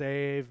can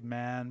save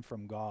man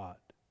from God.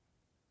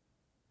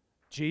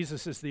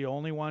 Jesus is the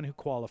only one who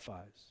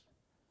qualifies.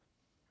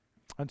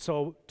 And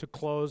so, to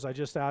close, I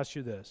just ask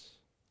you this.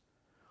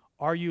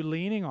 Are you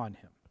leaning on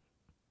Him?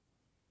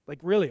 Like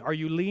really, are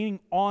you leaning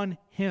on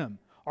Him?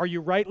 Are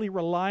you rightly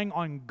relying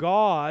on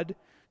God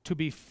to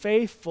be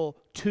faithful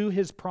to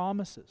His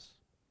promises?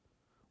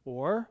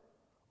 Or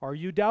are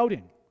you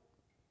doubting?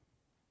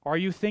 Are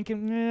you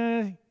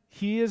thinking,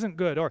 He isn't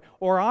good,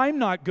 or I'm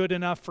not good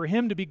enough for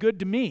Him to be good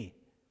to me?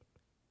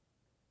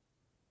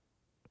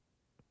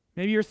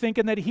 Maybe you're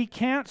thinking that He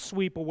can't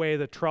sweep away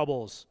the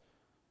troubles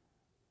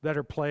that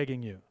are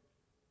plaguing you.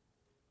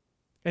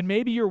 And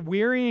maybe you're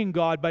wearying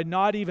God by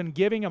not even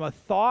giving Him a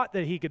thought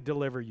that He could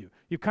deliver you.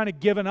 You've kind of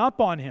given up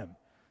on Him.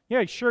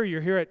 Yeah, sure,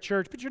 you're here at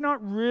church, but you're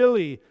not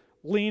really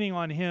leaning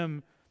on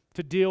Him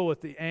to deal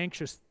with the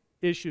anxious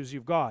issues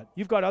you've got.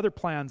 You've got other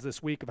plans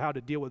this week of how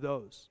to deal with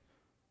those.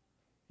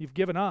 You've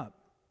given up.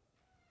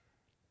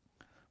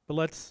 But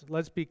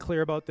let's be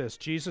clear about this.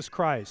 Jesus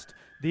Christ,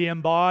 the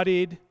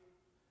embodied,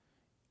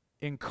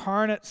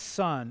 incarnate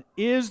Son,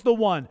 is the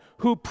one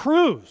who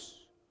proves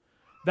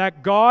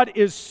that God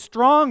is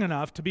strong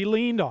enough to be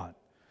leaned on.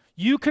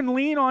 You can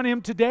lean on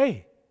Him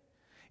today.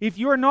 If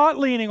you're not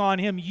leaning on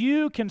Him,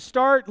 you can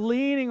start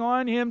leaning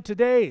on Him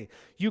today.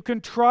 You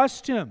can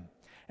trust Him.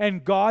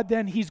 And God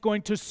then, He's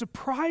going to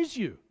surprise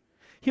you.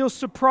 He'll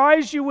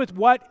surprise you with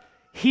what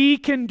He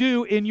can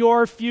do in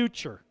your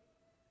future.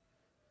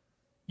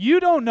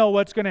 You don't know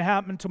what's going to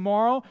happen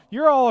tomorrow.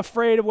 You're all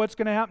afraid of what's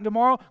going to happen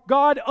tomorrow.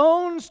 God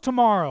owns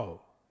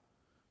tomorrow.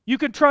 You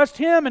can trust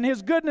Him and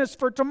His goodness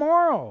for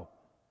tomorrow.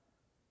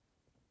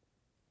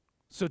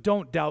 So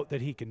don't doubt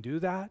that He can do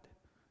that.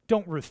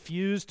 Don't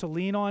refuse to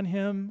lean on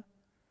Him.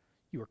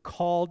 You are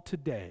called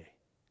today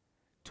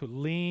to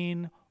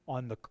lean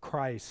on the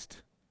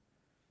Christ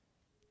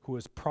who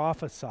is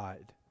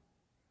prophesied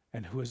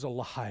and who is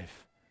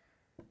alive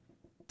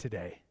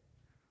today.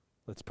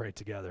 Let's pray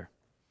together.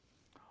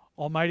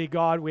 Almighty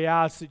God, we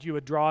ask that you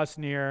would draw us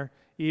near,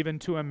 even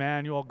to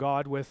Emmanuel,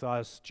 God with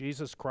us,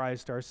 Jesus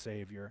Christ, our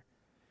Savior.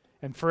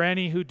 And for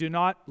any who do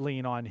not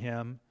lean on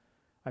Him,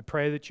 I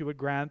pray that you would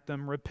grant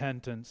them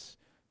repentance,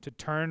 to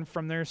turn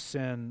from their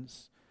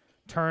sins,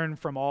 turn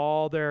from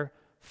all their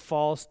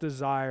false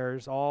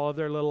desires, all of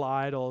their little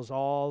idols,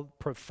 all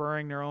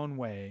preferring their own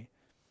way,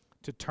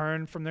 to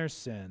turn from their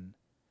sin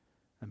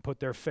and put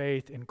their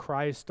faith in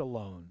Christ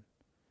alone,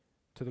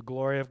 to the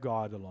glory of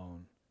God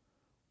alone.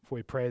 For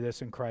we pray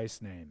this in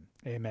Christ's name.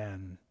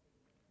 Amen.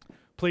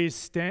 Please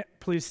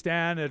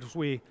stand as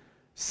we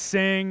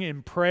sing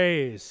in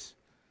praise,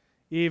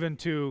 even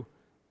to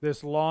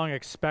this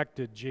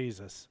long-expected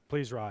Jesus.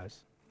 Please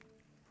rise.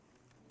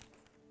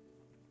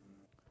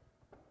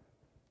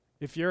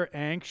 If you're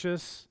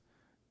anxious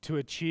to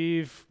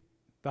achieve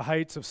the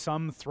heights of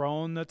some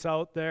throne that's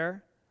out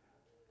there,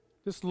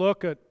 just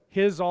look at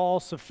His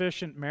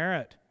all-sufficient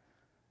merit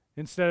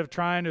instead of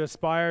trying to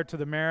aspire to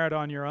the merit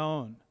on your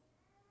own.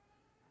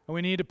 And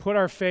we need to put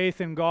our faith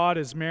in God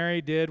as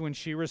Mary did when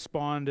she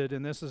responded,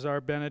 and this is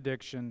our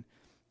benediction.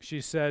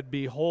 She said,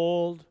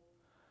 "Behold,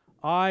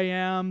 I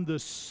am the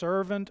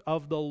servant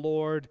of the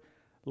Lord.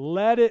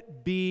 Let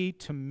it be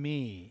to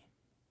me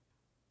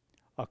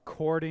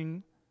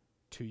according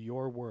to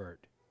your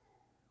word."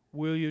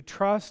 Will you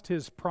trust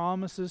His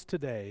promises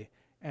today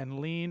and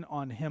lean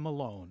on Him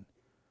alone?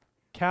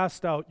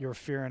 Cast out your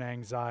fear and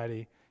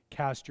anxiety.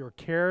 Cast your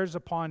cares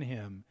upon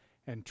Him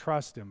and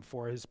trust Him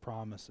for His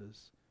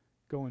promises.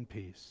 Go in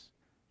peace.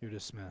 You're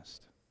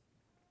dismissed.